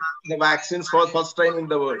having the vaccines for the first time in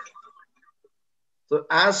the world. So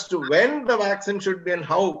as to when the vaccine should be and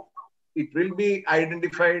how, it will be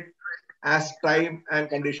identified as time and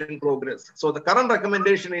condition progress. So the current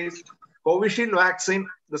recommendation is Covishield vaccine,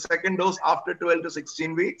 the second dose after 12 to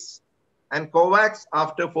 16 weeks, and COVAX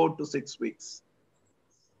after 4 to 6 weeks.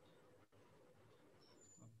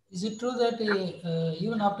 Is it true that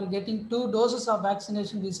even after getting 2 doses of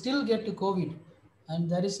vaccination, we still get to COVID? And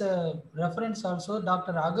there is a reference also,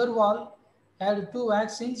 Dr. Agarwal had 2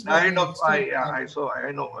 vaccines. I know,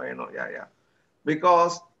 yeah.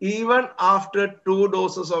 Because even after 2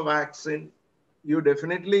 doses of vaccine, you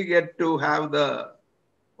definitely get to have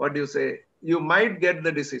you might get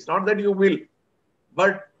the disease. Not that you will,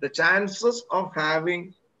 but the chances of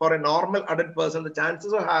having, for a normal adult person, the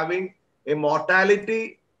chances of having a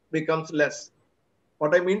mortality becomes less.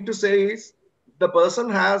 What I mean to say is, the person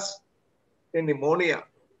has a pneumonia,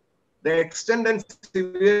 the extent and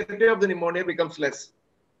severity of the pneumonia becomes less.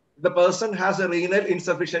 The person has a renal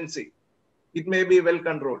insufficiency. It may be well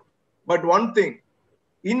controlled. But one thing,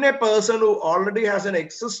 in a person who already has an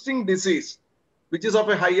existing disease, which is of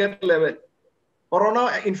a higher level,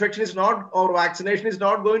 corona infection is not, or vaccination is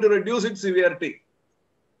not going to reduce its severity.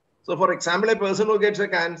 So for example, a person who gets a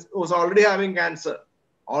cancer, who's already having cancer,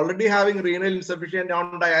 already having renal insufficiency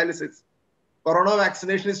on dialysis, corona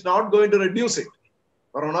vaccination is not going to reduce it.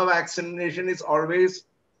 Corona vaccination is always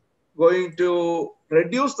going to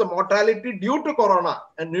reduce the mortality due to corona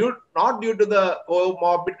and not due to the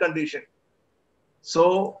morbid condition.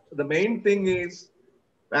 So the main thing is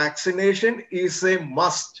vaccination is a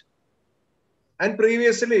must. And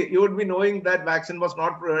previously, you would be knowing that vaccine was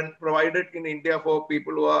not provided in India for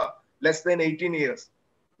people who are less than 18 years.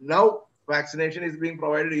 Now, vaccination is being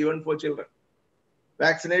provided even for children.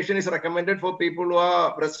 Vaccination is recommended for people who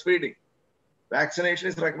are breastfeeding. Vaccination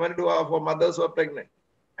is recommended for mothers who are pregnant.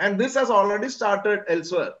 And this has already started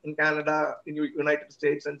elsewhere, in Canada, in United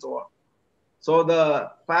States, and so on. So the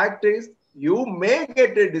fact is, you may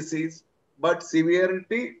get a disease, but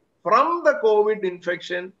severity from the COVID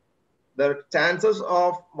infection, the chances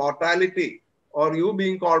of mortality or you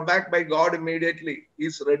being called back by God immediately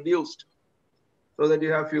is reduced, so that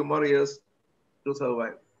you have few more years to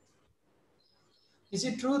survive. Is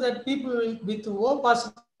it true that people with O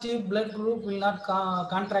positive blood group will not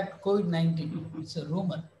contract COVID-19? It's a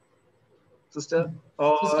rumor. Sister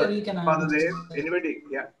or Sister, you can Father answer. Dave, anybody?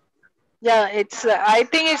 Yeah. Yeah, it's. I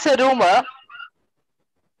think it's a rumor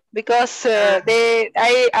because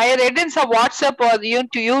I read in some WhatsApp or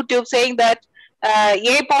YouTube saying that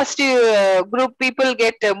A positive group people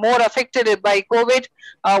get more affected by COVID,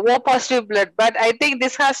 O positive blood. But I think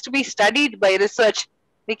this has to be studied by research.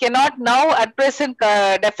 We cannot now at present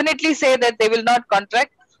definitely say that they will not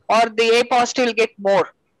contract or the A positive will get more.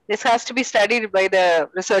 This has to be studied by the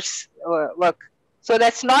research work. So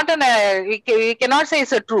that's not we cannot say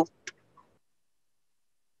it's a truth.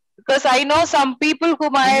 Because I know some people who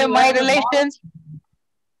my relations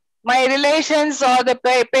or the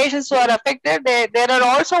patients who are affected, there are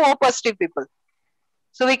also O positive people.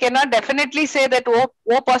 So we cannot definitely say that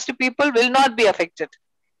O positive people will not be affected.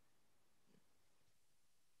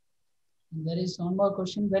 There is one more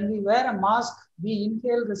question. When we wear a mask, we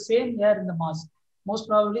inhale the same air in the mask, most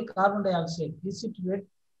probably carbon dioxide. Does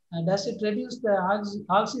it reduce the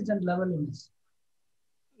oxygen level in this?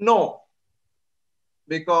 No,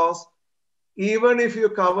 because even if you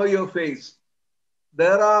cover your face,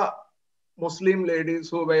 there are Muslim ladies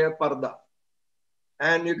who wear parda,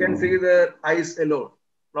 and you can see their eyes alone,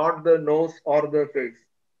 not the nose or the face.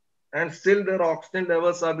 And still their oxygen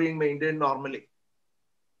levels are being maintained normally,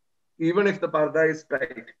 even if the parda is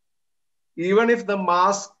tight. Even if the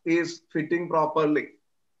mask is fitting properly,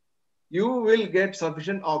 you will get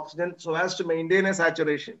sufficient oxygen so as to maintain a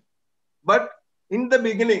saturation. But in the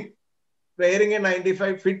beginning, wearing a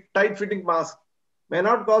 95 tight fitting mask may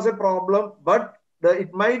not cause a problem, but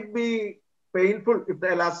it might be painful if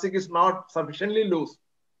the elastic is not sufficiently loose.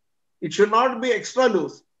 It should not be extra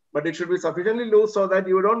loose, but it should be sufficiently loose so that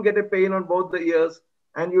you don't get a pain on both the ears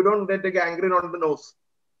and you don't get a gangrene on the nose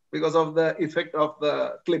because of the effect of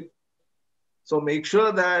the clip. So make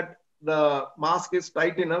sure that the mask is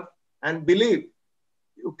tight enough, and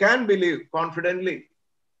you can believe confidently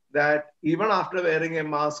that even after wearing a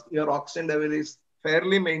mask, your oxygen level is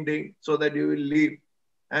fairly maintained so that you will live.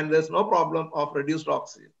 And there's no problem of reduced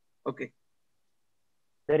oxygen. Okay.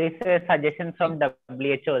 There is a suggestion from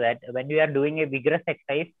WHO that when you are doing a vigorous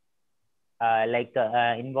exercise,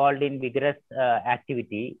 involved in vigorous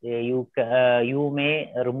activity, you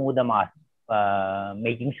may remove the mask,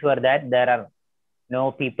 making sure that there are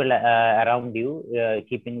no people around you,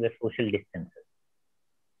 keeping the social distance.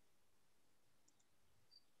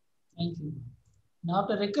 Thank you. Now,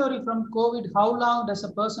 after recovery from COVID, how long does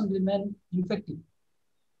a person remain infected?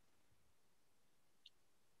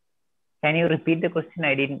 Can you repeat the question?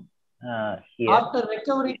 I didn't hear. After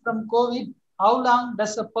recovery from COVID, how long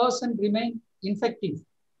does a person remain infective?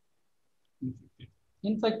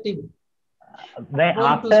 Infective.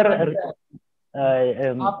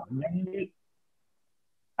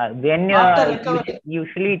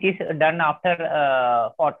 Usually it is done after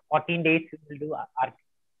 14 days. We will do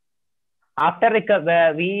after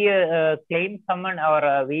we claim someone,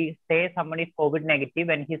 or we say someone is COVID negative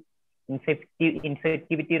and his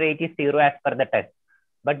infectivity rate is 0 as per the test.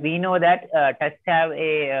 But we know that tests have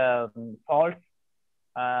a false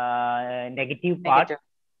negative part,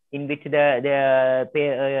 in which every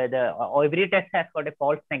test has got a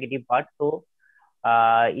false negative part. So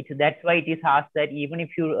that's why it is asked that even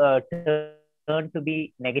if you turn to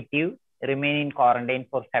be negative, remain in quarantine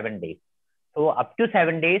for 7 days. So up to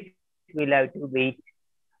 7 days, we'll have to wait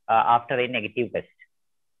after a negative test.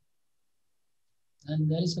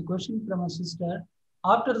 And there is a question from a sister.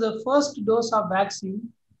 After the first dose of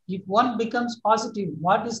vaccine, if one becomes positive,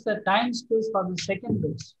 what is the time space for the second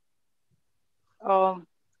dose?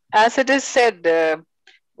 As it is said,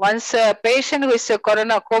 once a patient who is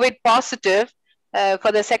COVID positive,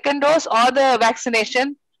 for the second dose or the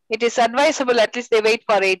vaccination, it is advisable at least they wait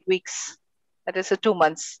for 8 weeks. That is 2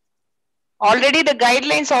 months. Already the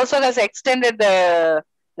guidelines also has extended the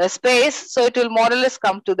space, so it will more or less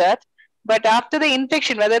come to that. But after the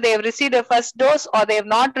infection, whether they have received a first dose or they have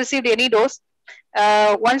not received any dose,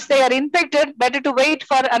 once they are infected, better to wait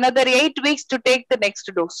for another 8 weeks to take the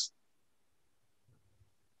next dose.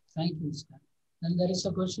 Thank you, sir. And there is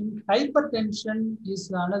a question. Hypertension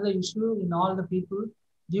is another issue in all the people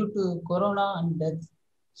due to corona and death.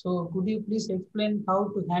 So could you please explain how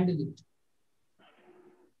to handle it?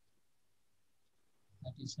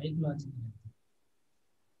 That is psychological.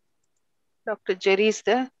 Dr. Jerry is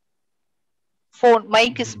there. Phone,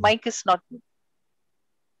 mic is not.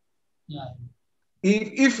 Yeah.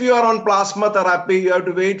 If you are on plasma therapy, you have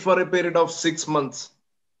to wait for a period of 6 months.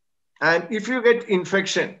 And if you get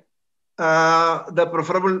infection, the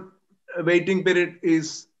preferable waiting period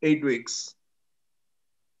is 8 weeks.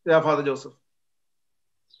 Yeah, Father Joseph.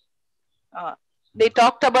 They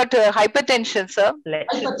talked about hypertension, sir.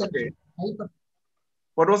 Okay.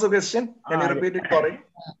 What was the question? Can you repeat it, Corey?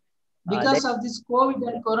 Because of this COVID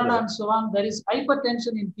and corona and so on, there is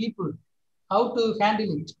hypertension in people. How to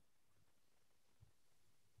handle it?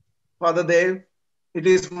 Father Dev, it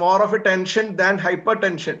is more of a tension than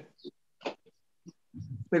hypertension.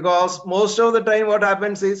 Because most of the time what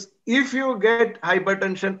happens is, if you get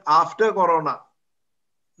hypertension after corona,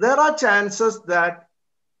 there are chances that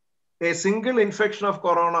a single infection of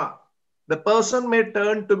corona, the person may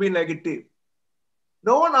turn to be negative.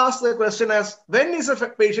 No one asks the question as, when is a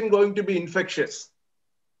patient going to be infectious?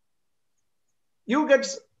 You get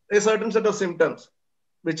a certain set of symptoms,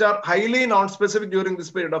 which are highly non-specific during this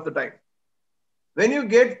period of the time. When you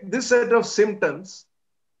get this set of symptoms,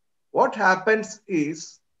 what happens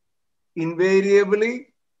is, invariably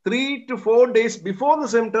 3 to 4 days before the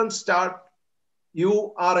symptoms start,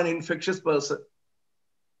 you are an infectious person.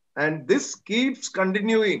 And this keeps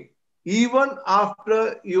continuing even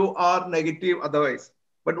after you are negative otherwise.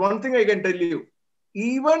 But one thing I can tell you,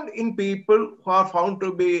 even in people who are found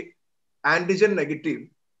to be antigen negative,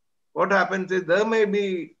 what happens is there may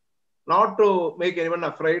be, not to make anyone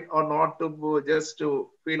afraid or not to just to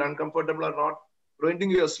feel uncomfortable or not ruining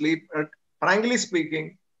your sleep, but frankly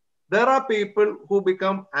speaking, there are people who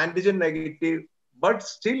become antigen negative but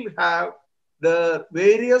still have the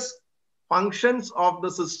various functions of the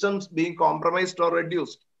systems being compromised or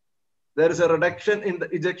reduced. There is a reduction in the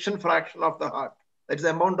ejection fraction of the heart. That's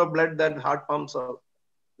the amount of blood that the heart pumps out.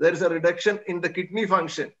 There is a reduction in the kidney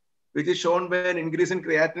function, which is shown by an increase in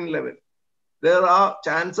creatinine level. There are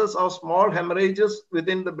chances of small hemorrhages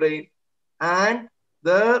within the brain, and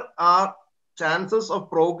there are chances of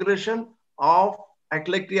progression of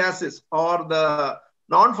atelectasis or the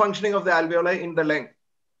non-functioning of the alveoli in the lung.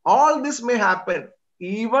 All this may happen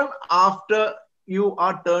even after you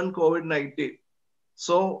are turned COVID-19.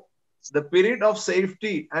 So the period of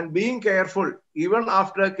safety and being careful even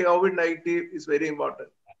after COVID-19 is very important.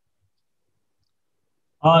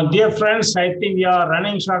 Dear friends, I think we are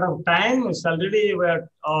running short of time. It's already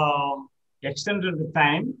extended the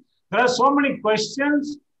time. There are so many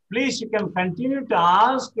questions. Please, you can continue to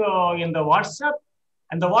ask in the WhatsApp.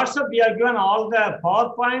 And the WhatsApp, we are given all the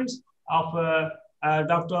PowerPoints of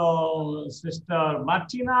Dr. Sister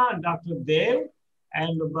Martina and Dr. Dev.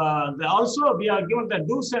 And also, we are given the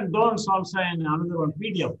do's and don'ts also in another one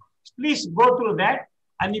PDF. Please go through that.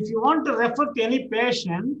 And if you want to refer to any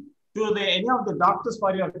patient, to any of the doctors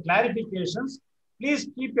for your clarifications, please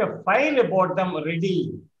keep a file about them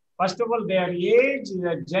ready. First of all, their age,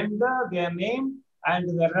 their gender, their name, and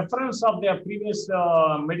the reference of their previous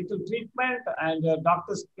medical treatment and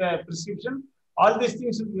doctor's prescription. All these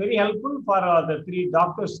things will be very helpful for the 3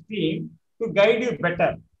 doctors team to guide you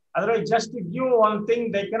better. Otherwise, just to give one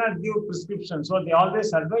thing, they cannot give prescription. So they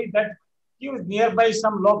always advise that give nearby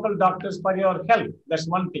some local doctors for your health. That's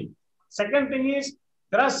one thing. Second thing is,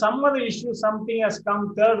 there are some other issues, something has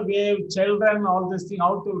come, third wave, children, all this thing,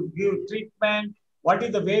 how to give treatment, what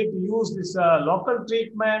is the way to use this local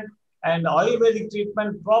treatment and Ayurvedic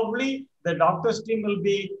treatment. Probably the doctor's team will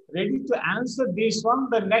be ready to answer this one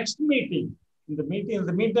the next meeting. In the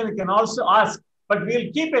meantime, you can also ask, but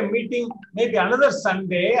we'll keep a meeting maybe another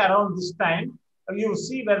Sunday around this time. You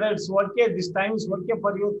see whether it's okay, this time is okay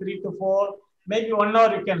for you, 3 to 4, maybe 1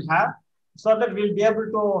 hour you can have, so that we'll be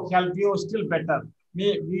able to help you still better.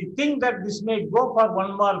 We think that this may go for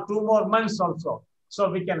 1 more, 2 more months also. So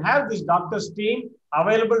we can have this doctor's team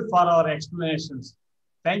available for our explanations.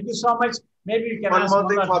 Thank you so much. Maybe we can ask one more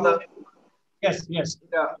thing for the, yes.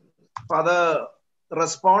 Yeah, for the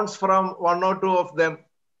response from 1 or 2 of them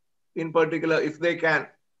in particular, if they can.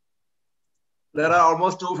 There are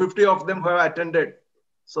almost 250 of them who have attended.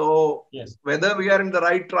 So yes, whether we are in the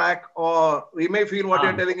right track or we may feel what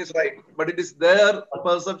you're telling is right, but it is their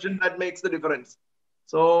perception that makes the difference.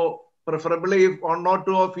 So preferably if 1 or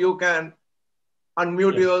 2 of you can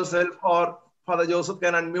unmute yourself, or Father Joseph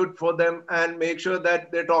can unmute for them and make sure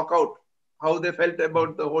that they talk out how they felt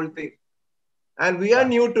about the whole thing. And we are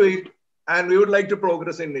new to it and we would like to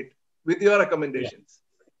progress in it with your recommendations.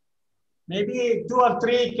 Maybe 2 or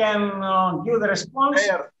 3 can give the response.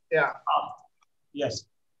 Yeah. Yes.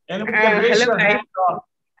 Anybody can raise your hand or...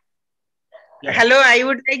 Yes. Hello, I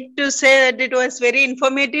would like to say that it was very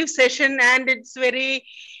informative session and it's very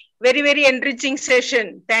enriching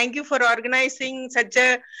session. Thank you for organizing such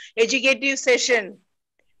a educative session.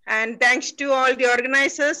 And thanks to all the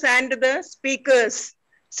organizers and the speakers.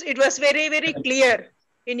 It was very clear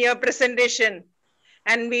in your presentation.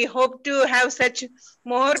 And we hope to have such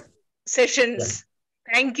more sessions.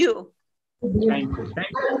 Thank you. Thank you.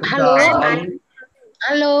 Hello.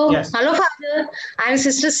 Hello. Yes. Hello, Father. I'm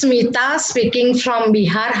Sister Smita speaking from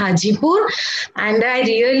Bihar, Hajipur. And I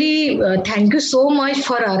really thank you so much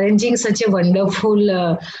for arranging such a wonderful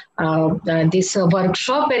this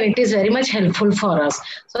workshop, and it is very much helpful for us.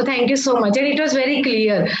 So thank you so much. And it was very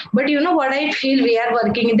clear. But you know what I feel? We are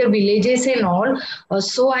working in the villages and all.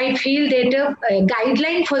 So I feel that a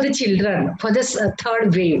guideline for the children for this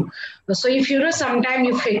 3rd wave. So if you know sometime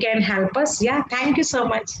if you can help us. Yeah, thank you so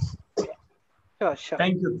much. Sure.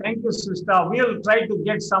 Thank you, sister. We'll try to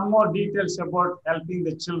get some more details about helping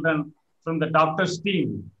the children from the doctor's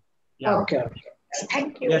team. Yeah. Okay.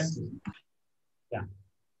 Thank you. Yes. Yeah.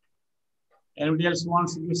 Anybody else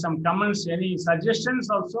wants to give some comments? Any suggestions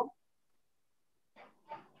also?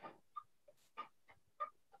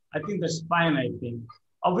 I think that's fine, I think.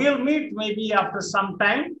 We'll meet maybe after some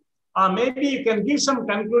time. Maybe you can give some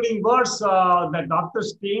concluding words, the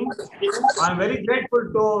doctor's team. I'm very grateful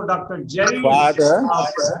to Dr. Jerry. Father.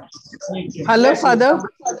 Hello, yes, Father.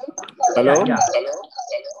 Hello.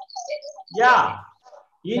 Yeah.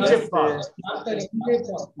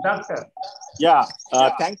 Doctor. Yeah,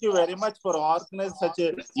 thank you very much for organizing such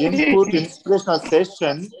a inspirational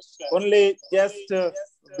session. Only just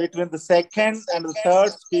between the second and the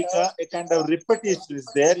third speaker, a kind of repetition is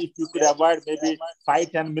there. If you could avoid maybe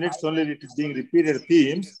 5-10 minutes only it is being repeated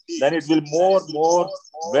themes, then it will more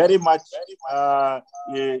very much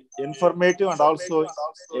informative, and also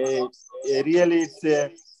really it's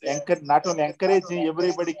not only encouraging,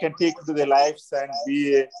 everybody can take to their lives and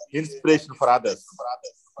be an inspiration for others.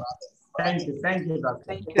 Thank you,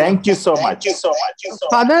 Doctor. Thank you so much.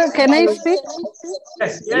 Father, can I speak?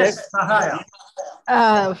 Yes, Sahaya.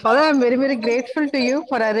 Father, I'm very grateful to you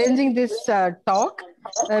for arranging this talk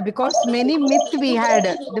because many myths we had,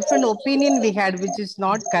 different opinion we had, which is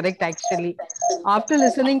not correct actually. After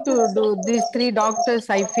listening to these three doctors,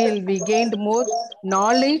 I feel we gained more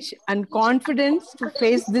knowledge and confidence to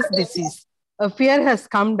face this disease. Fear has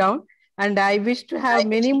come down, and I wish to have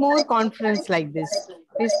many more confidence like this.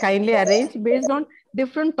 Please kindly arrange based on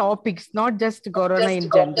different topics, not just corona in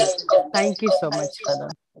general. Thank you so much, Father.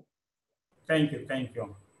 Thank you.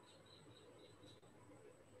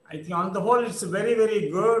 I think on the whole, it's very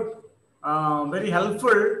good, very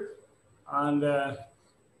helpful. And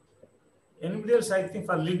anybody else, I think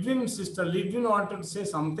for Lidwin, Sister Lidwin wanted to say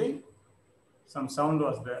something. Some sound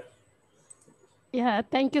was there. Yeah,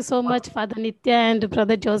 thank you so much, Father Nitya and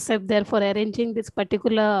Brother Joseph there for arranging this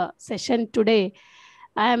particular session today.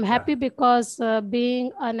 I am happy because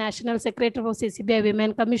being a National Secretary of CCBI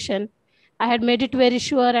Women Commission, I had made it very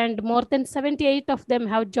sure, and more than 78 of them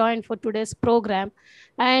have joined for today's program.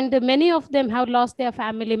 And many of them have lost their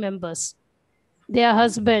family members, their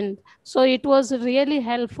husband. So it was really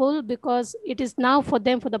helpful because it is now for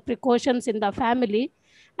them for the precautions in the family.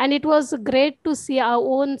 And it was great to see our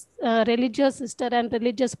own religious sister and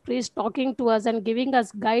religious priest talking to us and giving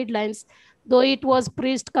us guidelines, though it was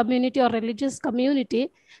priest community or religious community,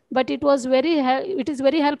 but it is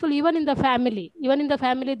very helpful even in the family. Even in the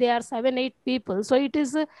family, there are 7-8 people. So it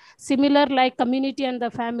is similar like community and the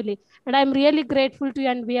family. And I'm really grateful to you,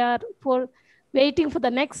 and we are waiting for the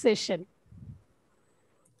next session.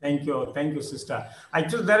 Thank you, sister.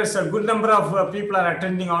 Actually, there is a good number of people are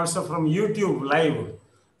attending also from YouTube live.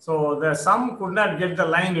 So there some could not get the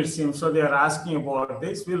line, it seems. So they are asking about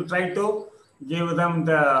this. We'll try to give them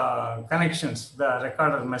the connections, the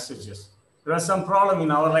recorded messages. There was some problem in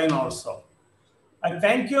our line also. I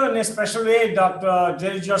thank you in a special way, Dr.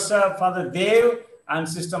 Jerry Joseph, Father Dave, and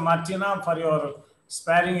Sister Martina for your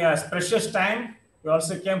sparing us precious time. You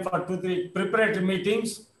also came for 2-3 preparatory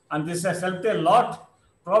meetings, and this has helped a lot.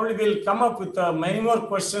 Probably we'll come up with many more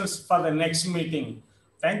questions for the next meeting.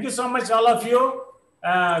 Thank you so much, all of you.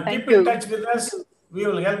 Keep in touch with us. We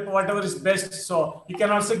will help whatever is best. So you can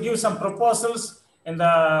also give some proposals in the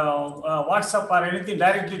WhatsApp or anything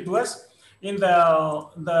directly to us. In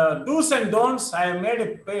the do's and don'ts, I have made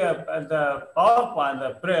the PowerPoint,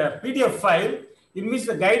 the PDF file in which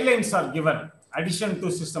the guidelines are given. Addition to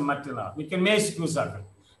Sister Martina, we can make use of it.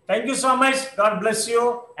 Thank you so much. God bless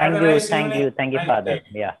you. Thank you, Father.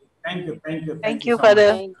 Yeah. Thank you, Thank you,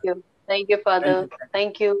 Father. Thank you, Father.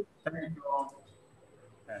 Thank you.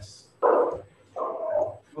 Yes.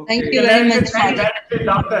 Thank you very much, Father.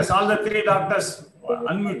 Doctors, all the 3 doctors,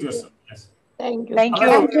 unmute yourself. Yes. Thank you,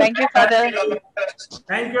 Father.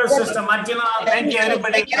 Thank you, Sister Martina. Thank you,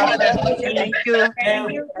 everybody. Thank you,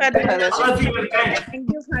 Father. All of you will thank. Thank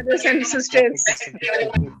you, fathers and sisters.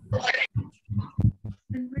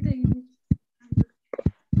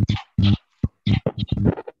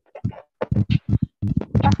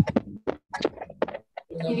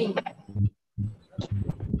 Giving.